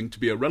desert claiming to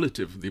be a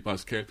relative of the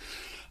Abbas Caliph,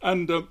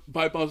 and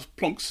Baybars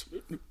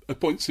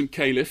appoints him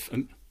caliph,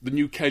 and the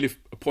new caliph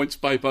appoints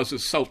Baybars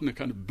as sultan, a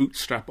kind of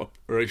bootstrap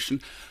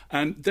operation,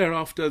 and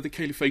thereafter the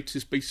caliphate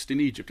is based in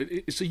Egypt.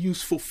 It's a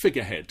useful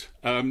figurehead.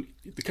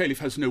 The caliph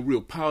has no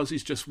real powers,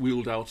 he's just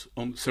wheeled out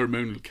on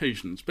ceremonial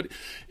occasions, but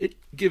it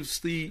gives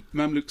the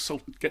Mamluk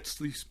sultan, gets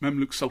these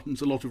Mamluk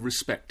sultans a lot of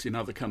respect in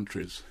other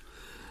countries.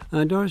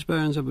 Doris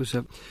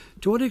Behrens-Abouseif,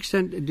 to what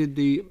extent did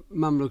the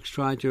Mamluks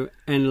try to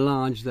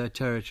enlarge their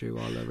territory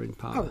while they were in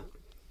power? Oh.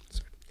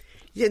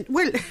 Yeah,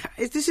 well,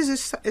 this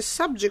is a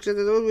subject that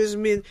has always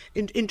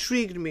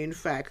intrigued me, in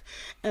fact.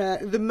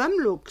 The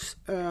Mamluks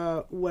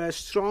were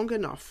strong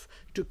enough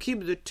to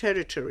keep the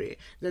territory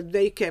that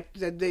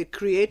they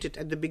created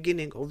at the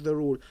beginning of the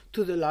rule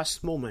to the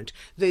last moment.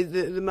 The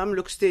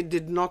Mamluk state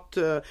did not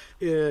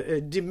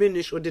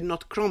diminish or did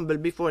not crumble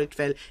before it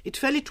fell. It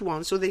fell at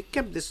once, so they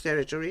kept this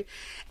territory,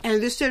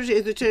 and this territory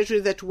is the territory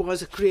that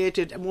was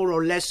created more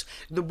or less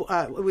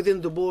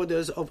within the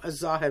borders of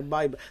Azahir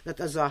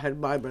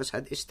Baybars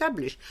had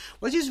established.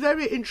 What is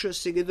very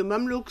interesting is the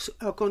Mamluks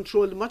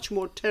controlled much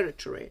more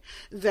territory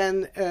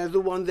than the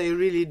one they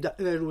really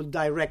ruled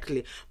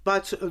directly,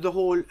 but the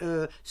whole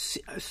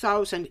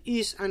South and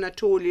East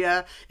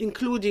Anatolia,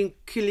 including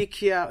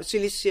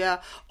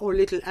Cilicia or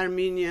Little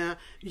Armenia,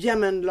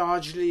 Yemen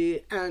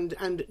largely,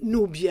 and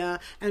Nubia,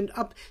 and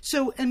up.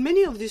 So, and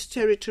many of these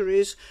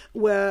territories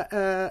were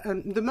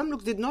the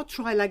Mamluks did not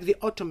try, like the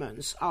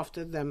Ottomans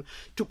after them,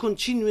 to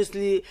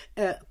continuously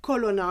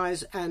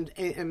colonize and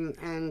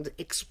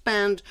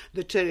expand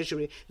the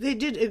territory. They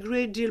did a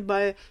great deal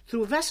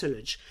through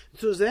vassalage.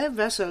 So their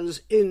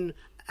vassals in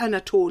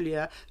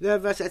Anatolia,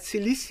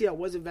 Cilicia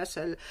was a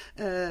vassal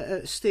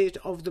state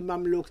of the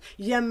Mamluks.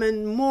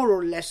 Yemen, more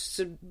or less,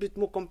 a bit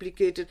more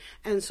complicated,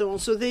 and so on.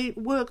 So they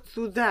worked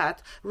through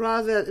that.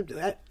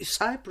 Rather,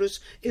 Cyprus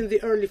in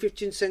the early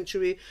 15th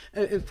century,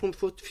 from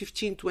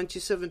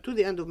 1527 to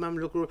the end of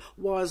Mamluk rule,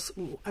 was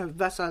a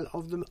vassal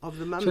of the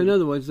Mamluks. So in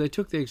other words, they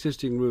took the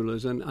existing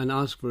rulers and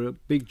asked for a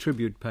big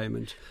tribute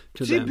payment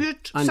to them.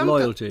 And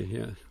loyalty,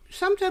 yeah.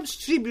 Sometimes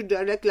tribute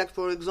direct, like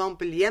for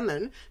example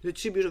Yemen, the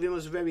tribute of Yemen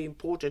was very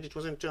important. It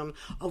was in terms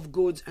of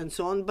goods and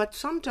so on. But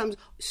sometimes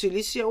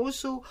Cilicia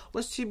also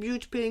was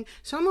tribute paying.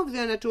 Some of the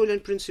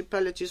Anatolian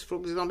principalities, for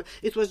example,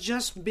 it was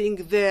just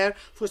being there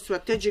for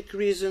strategic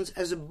reasons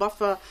as a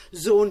buffer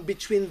zone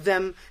between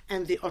them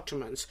and the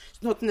Ottomans.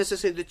 It's not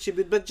necessarily the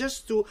tribute, but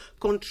just to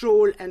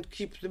control and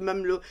keep the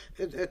Mamluk,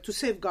 to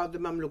safeguard the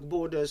Mamluk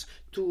borders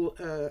to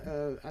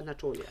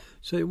Anatolia.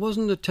 So it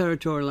wasn't a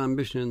territorial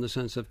ambition in the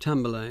sense of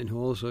Tamerlane,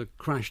 who also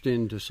crashed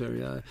into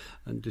Syria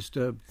and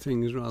disturbed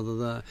things rather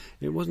there.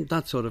 It wasn't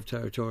that sort of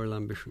territorial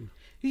ambition.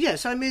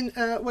 Yes, I mean,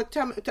 what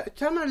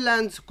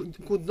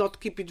Tamerlane could not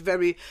keep it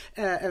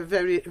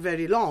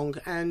very long,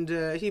 and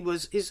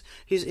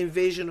his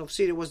invasion of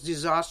Syria was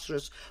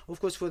disastrous, of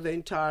course, for the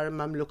entire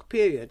Mamluk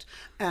period,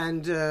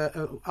 and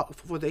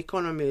for the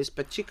economies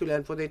particularly,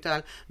 and for the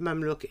entire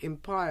Mamluk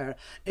empire.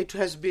 It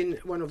has been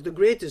one of the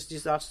greatest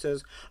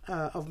disasters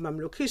of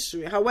Mamluk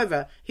history.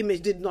 However, he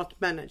did not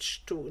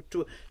manage to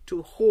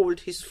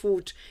hold his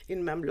foot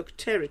in Mamluk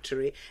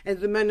territory, and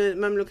the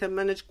Mamluk have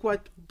managed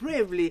quite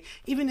bravely,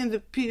 even in the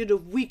period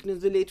of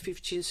weakness, the late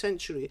 15th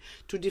century,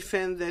 to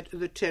defend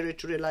the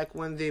territory, like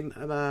when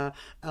the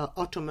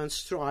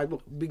Ottomans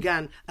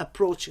began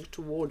approaching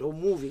toward or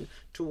moving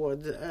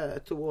toward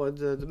the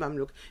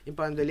Mamluk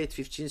Empire in the late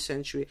 15th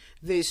century.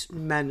 They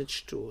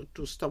managed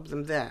to stop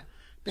them there.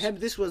 Perhaps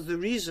this was the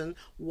reason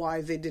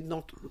why they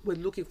were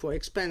looking for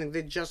expanding.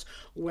 They just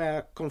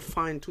were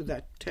confined to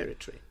that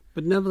territory.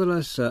 But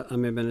nevertheless,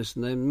 Amira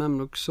Bennison, the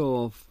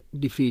Mamluks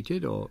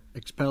defeated or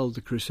expelled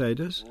the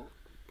Crusaders,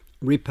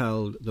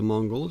 repelled the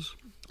Mongols,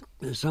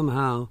 and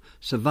somehow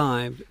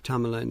survived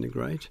Tamerlane the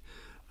Great,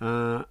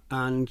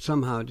 and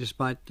somehow,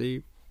 despite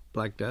the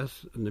Black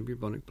Death and the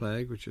bubonic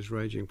plague, which was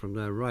raging from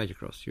there right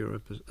across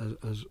Europe,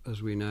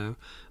 as we know,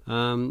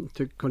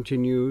 to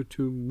continue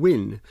to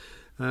win.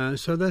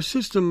 So their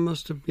system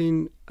must have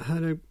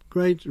had a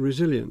great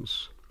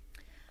resilience.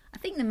 I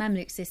think the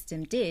Mamluk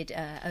system did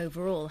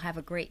overall have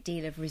a great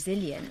deal of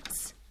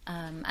resilience,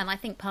 and I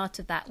think part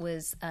of that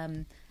was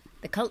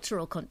the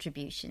cultural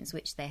contributions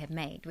which they have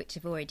made, which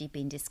have already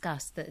been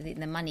discussed,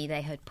 the money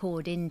they had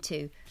poured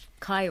into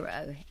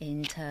Cairo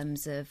in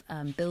terms of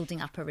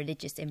building up a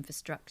religious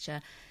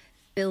infrastructure,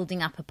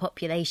 building up a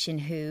population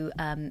who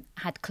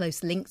had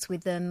close links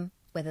with them,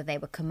 whether they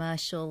were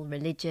commercial,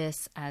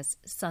 religious, as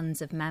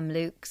sons of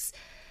Mamluks.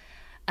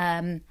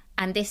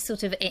 And this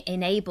sort of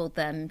enabled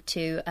them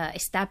to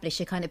establish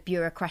a kind of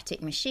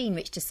bureaucratic machine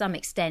which to some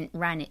extent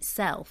ran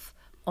itself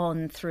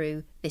on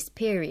through this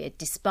period,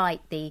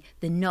 despite the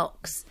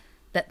knocks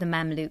that the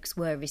Mamluks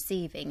were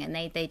receiving. And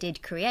they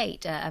did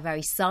create a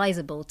very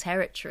sizable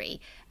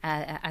territory,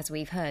 as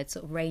we've heard,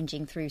 sort of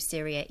ranging through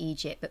Syria,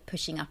 Egypt, but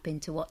pushing up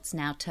into what's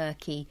now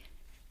Turkey,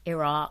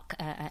 Iraq,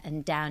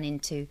 and down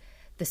into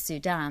the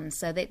Sudan.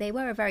 So they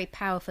were a very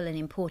powerful and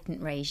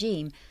important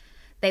regime.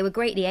 They were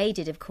greatly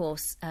aided, of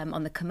course,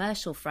 on the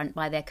commercial front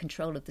by their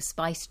control of the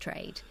spice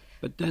trade.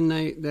 But then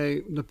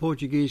the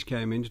Portuguese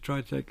came in to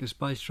try to take the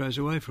spice trade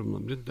away from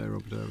them, didn't they,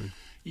 Robert Irwin?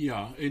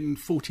 Yeah, in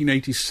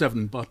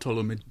 1487,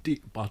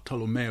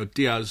 Bartolomeo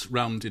Diaz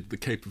rounded the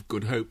Cape of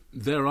Good Hope.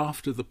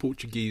 Thereafter, the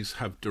Portuguese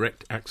have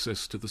direct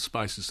access to the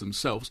spices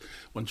themselves.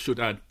 One should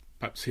add,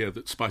 perhaps here,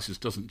 that spices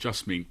doesn't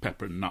just mean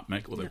pepper and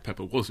nutmeg, although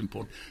pepper was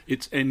important.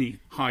 It's any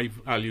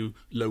high-value,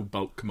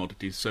 low-bulk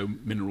commodities, so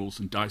minerals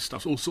and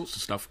dyestuffs, all sorts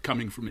of stuff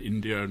coming from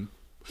India and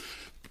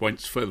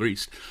points further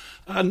east.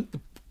 And the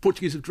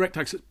Portuguese have direct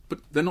access, but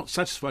they're not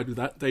satisfied with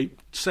that. They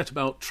set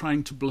about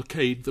trying to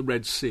blockade the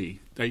Red Sea.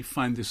 They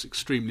find this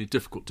extremely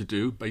difficult to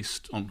do,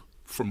 based on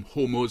from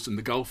Hormuz and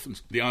the Gulf and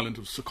the island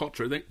of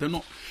Socotra.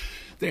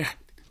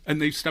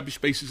 And they establish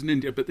bases in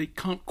India, but they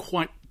can't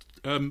quite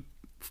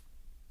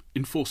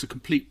enforce a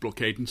complete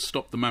blockade and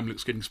stop the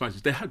Mamluks getting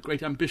spices. They had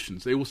great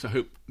ambitions. They also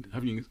hope,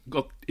 having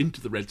got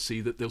into the Red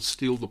Sea, that they'll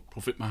steal the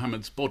Prophet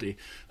Muhammad's body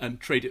and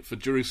trade it for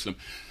Jerusalem.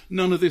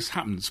 None of this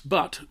happens,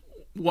 but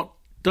what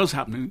does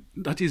happen, and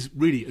that is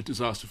really a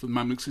disaster for the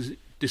Mamluks, is it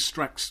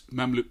distracts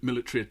Mamluk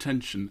military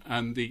attention,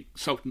 and the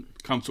Sultan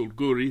Council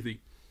Ghuri, the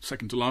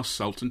second to last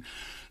sultan,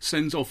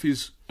 sends off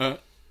his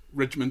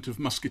regiment of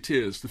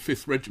musketeers, the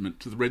 5th Regiment,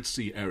 to the Red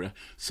Sea area,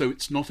 so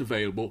it's not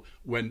available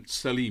when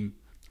Selim,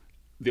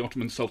 the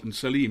Ottoman Sultan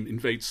Selim,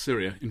 invades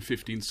Syria in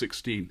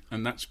 1516,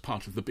 and that's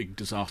part of the big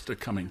disaster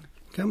coming.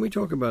 Can we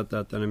talk about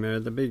that then,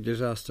 Amira? The big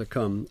disaster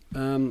come.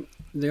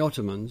 The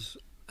Ottomans,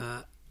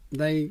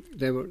 they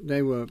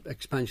were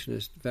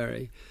expansionist,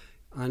 very,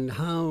 and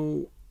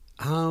how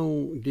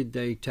did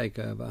they take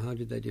over? How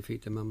did they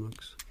defeat the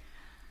Mamluks?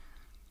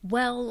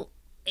 Well,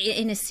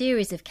 in a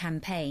series of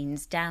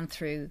campaigns down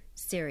through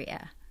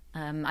Syria.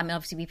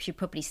 Obviously, we should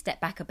probably step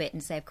back a bit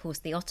and say, of course,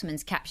 the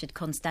Ottomans captured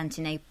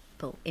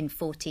Constantinople in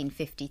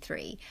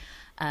 1453.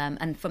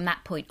 And from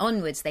that point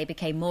onwards, they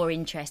became more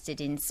interested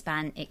in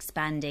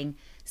expanding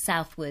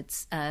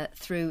southwards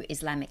through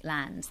Islamic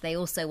lands. They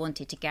also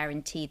wanted to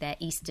guarantee their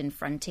eastern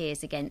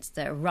frontiers against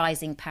the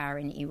rising power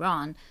in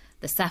Iran,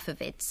 the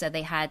Safavids. So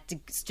they had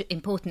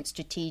important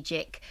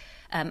strategic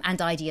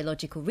and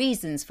ideological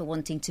reasons for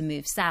wanting to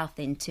move south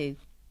into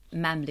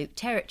Mamluk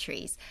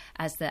territories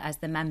as the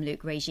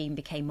Mamluk regime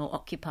became more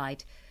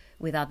occupied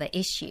with other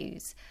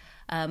issues.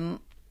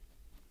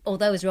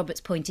 Although, as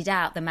Robert's pointed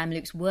out, the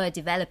Mamluks were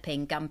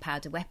developing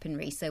gunpowder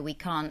weaponry, so we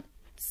can't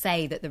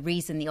say that the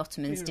reason the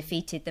Ottomans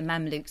defeated the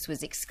Mamluks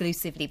was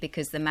exclusively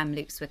because the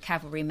Mamluks were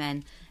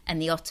cavalrymen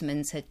and the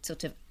Ottomans had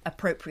sort of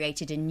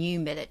appropriated a new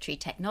military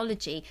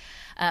technology.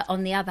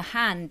 On the other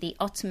hand, the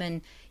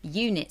Ottoman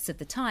units of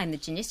the time, the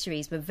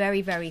Janissaries, were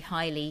very, very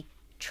highly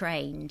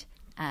trained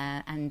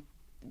and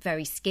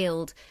very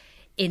skilled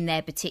in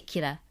their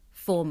particular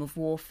form of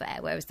warfare,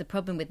 whereas the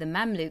problem with the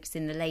Mamluks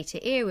in the later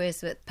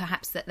eras was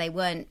perhaps that they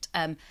weren't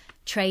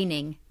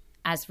training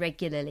as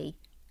regularly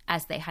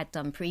as they had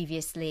done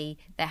previously.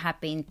 There had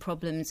been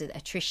problems with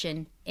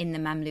attrition in the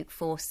Mamluk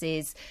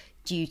forces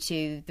due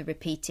to the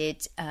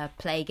repeated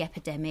plague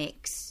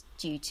epidemics,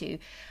 due to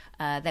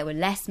there were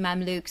less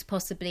Mamluks,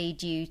 possibly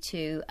due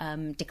to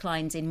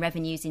declines in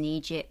revenues in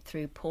Egypt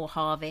through poor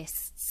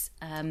harvests,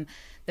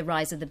 the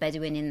rise of the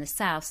Bedouin in the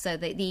south. So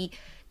the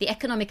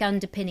economic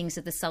underpinnings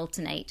of the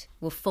Sultanate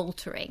were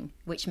faltering,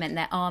 which meant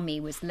their army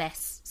was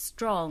less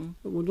strong.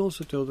 But we're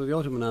also told that the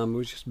Ottoman army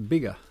was just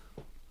bigger.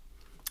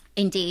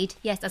 Indeed,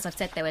 yes, as I've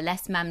said, there were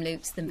less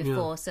Mamluks than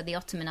before, so the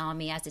Ottoman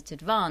army, as it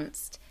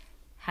advanced,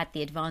 had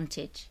the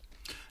advantage.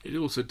 It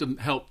also didn't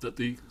help that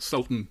the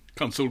Sultan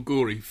Council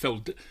Ghuri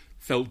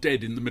fell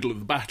dead in the middle of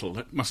the battle.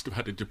 That must have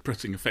had a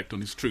depressing effect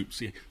on his troops.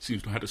 He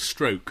seems to have had a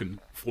stroke and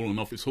fallen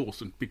off his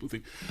horse, and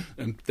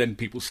then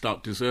people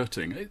start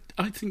deserting.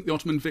 I think the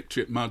Ottoman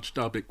victory at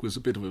Maghrib was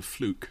a bit of a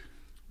fluke.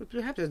 But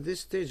perhaps at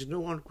this stage, no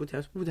one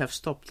would have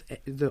stopped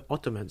the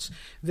Ottomans.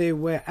 They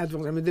were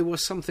advanced. I mean, there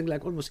was something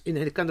like almost in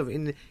a kind of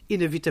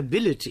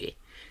inevitability,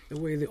 the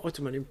way the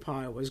Ottoman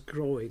Empire was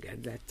growing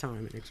at that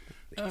time.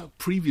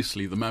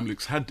 Previously, the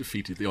Mamluks had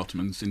defeated the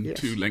Ottomans in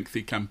 2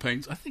 lengthy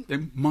campaigns. I think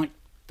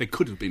they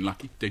could have been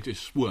lucky. They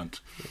just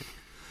weren't.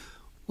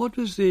 What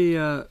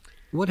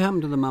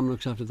happened to the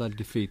Mamluks after that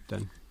defeat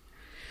then?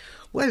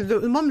 Well, the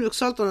Mamluk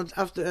Sultanate,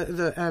 after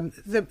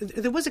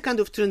there was a kind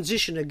of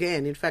transition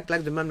again. In fact,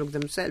 like the Mamluk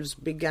themselves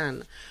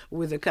began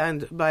with a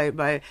kind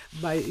by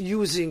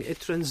using a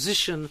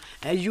transition,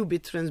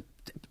 Ayyubid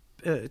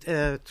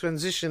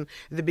transition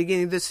at the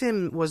beginning. The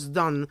same was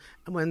done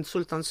when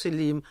Sultan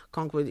Selim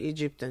conquered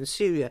Egypt and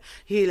Syria.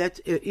 He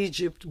let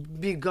Egypt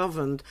be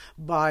governed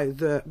by a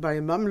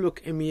Mamluk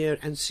emir,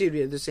 and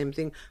Syria the same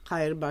thing.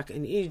 Khairbak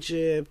in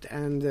Egypt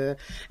and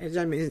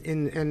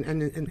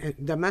in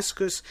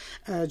Damascus,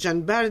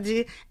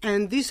 Janbardi,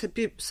 and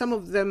some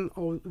of them,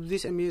 or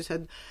these emirs,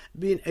 had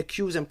been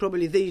accused, and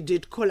probably they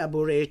did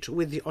collaborate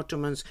with the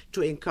Ottomans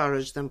to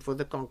encourage them for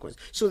the conquest.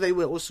 So they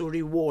were also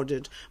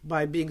rewarded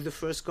by being the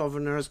first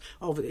governors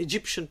of the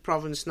Egyptian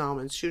province now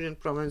and Syrian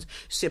province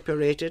separated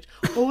liberated.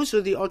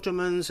 Also, the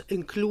Ottomans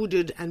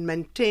included and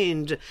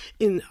maintained,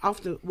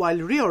 while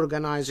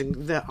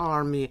reorganizing their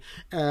army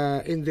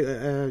in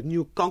the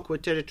new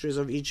conquered territories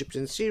of Egypt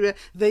and Syria,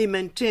 they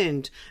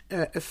maintained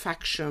a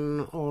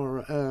faction or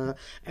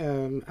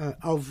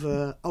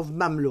of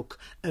Mamluk,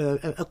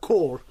 a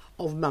corps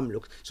of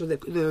Mamluks. So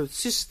the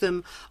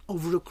system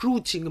of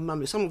recruiting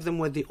Mamluks, some of them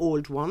were the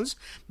old ones,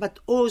 but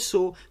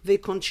also they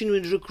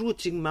continued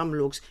recruiting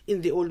Mamluks in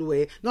the old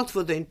way, not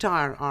for the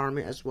entire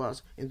army as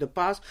was in the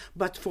past,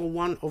 but for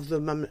one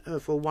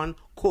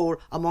corps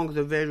among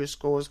the various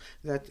corps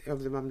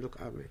of the Mamluk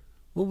army.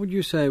 What would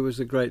you say was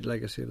the great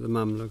legacy of the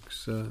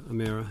Mamluks,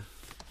 Amira?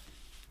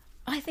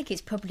 I think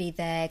it's probably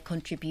their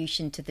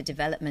contribution to the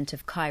development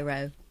of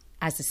Cairo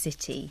as a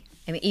city.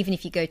 I mean, even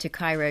if you go to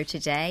Cairo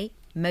today,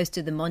 most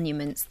of the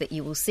monuments that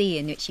you will see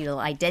in which you'll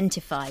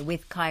identify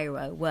with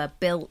Cairo were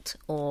built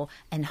or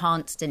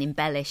enhanced and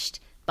embellished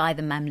by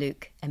the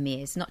Mamluk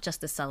emirs, not just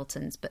the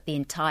sultans, but the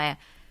entire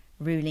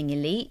ruling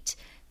elite.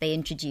 They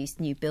introduced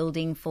new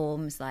building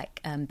forms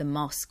like the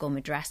mosque or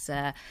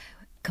madrasa,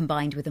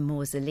 combined with a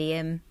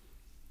mausoleum.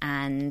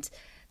 And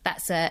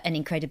that's an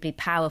incredibly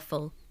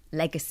powerful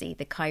legacy.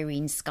 The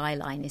Cairene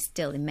skyline is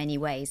still, in many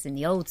ways, in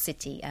the old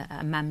city,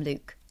 a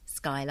Mamluk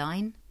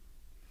skyline.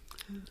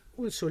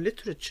 Also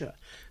literature.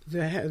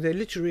 The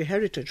literary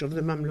heritage of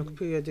the Mamluk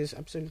period is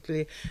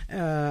absolutely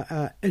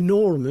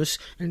enormous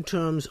in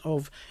terms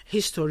of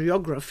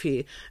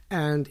historiography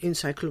and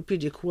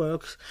encyclopedic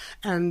works,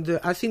 and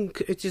I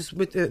think it is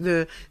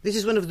this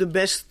is one of the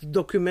best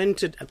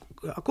documented,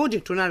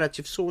 according to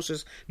narrative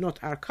sources, not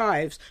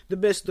archives, the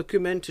best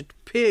documented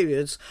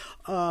periods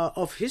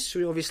of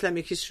history, of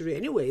Islamic history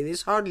anyway.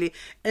 There's hardly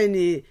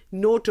any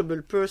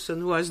notable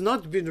person who has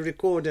not been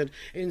recorded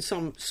in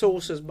some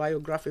sources,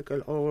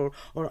 biographical or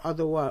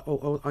otherwise,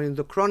 or in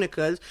the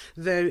chronicles.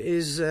 There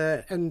is,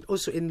 and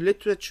also in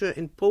literature,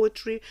 in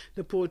poetry,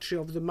 the poetry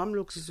of the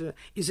Mamluks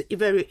is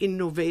very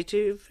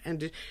innovative,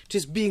 and it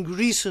is being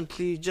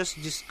recently just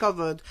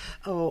discovered,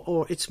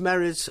 or its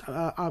merits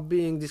are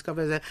being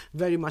discovered as a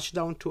very much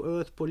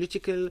down-to-earth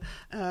political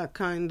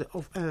kind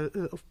of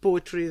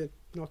poetry that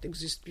did not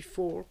exist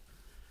before.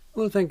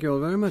 Well, thank you all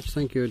very much.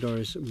 Thank you,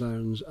 Doris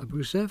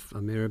Behrens-Abouseif,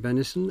 Amira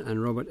Bennison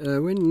and Robert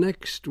Irwin.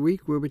 Next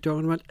week we'll be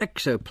talking about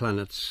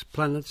exoplanets,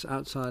 planets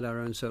outside our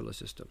own solar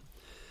system.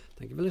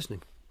 Thank you for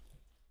listening.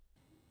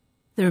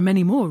 There are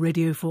many more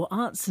Radio 4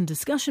 arts and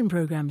discussion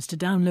programmes to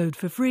download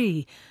for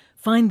free.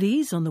 Find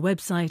these on the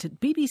website at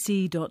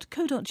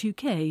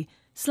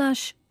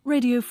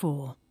bbc.co.uk/Radio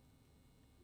 4.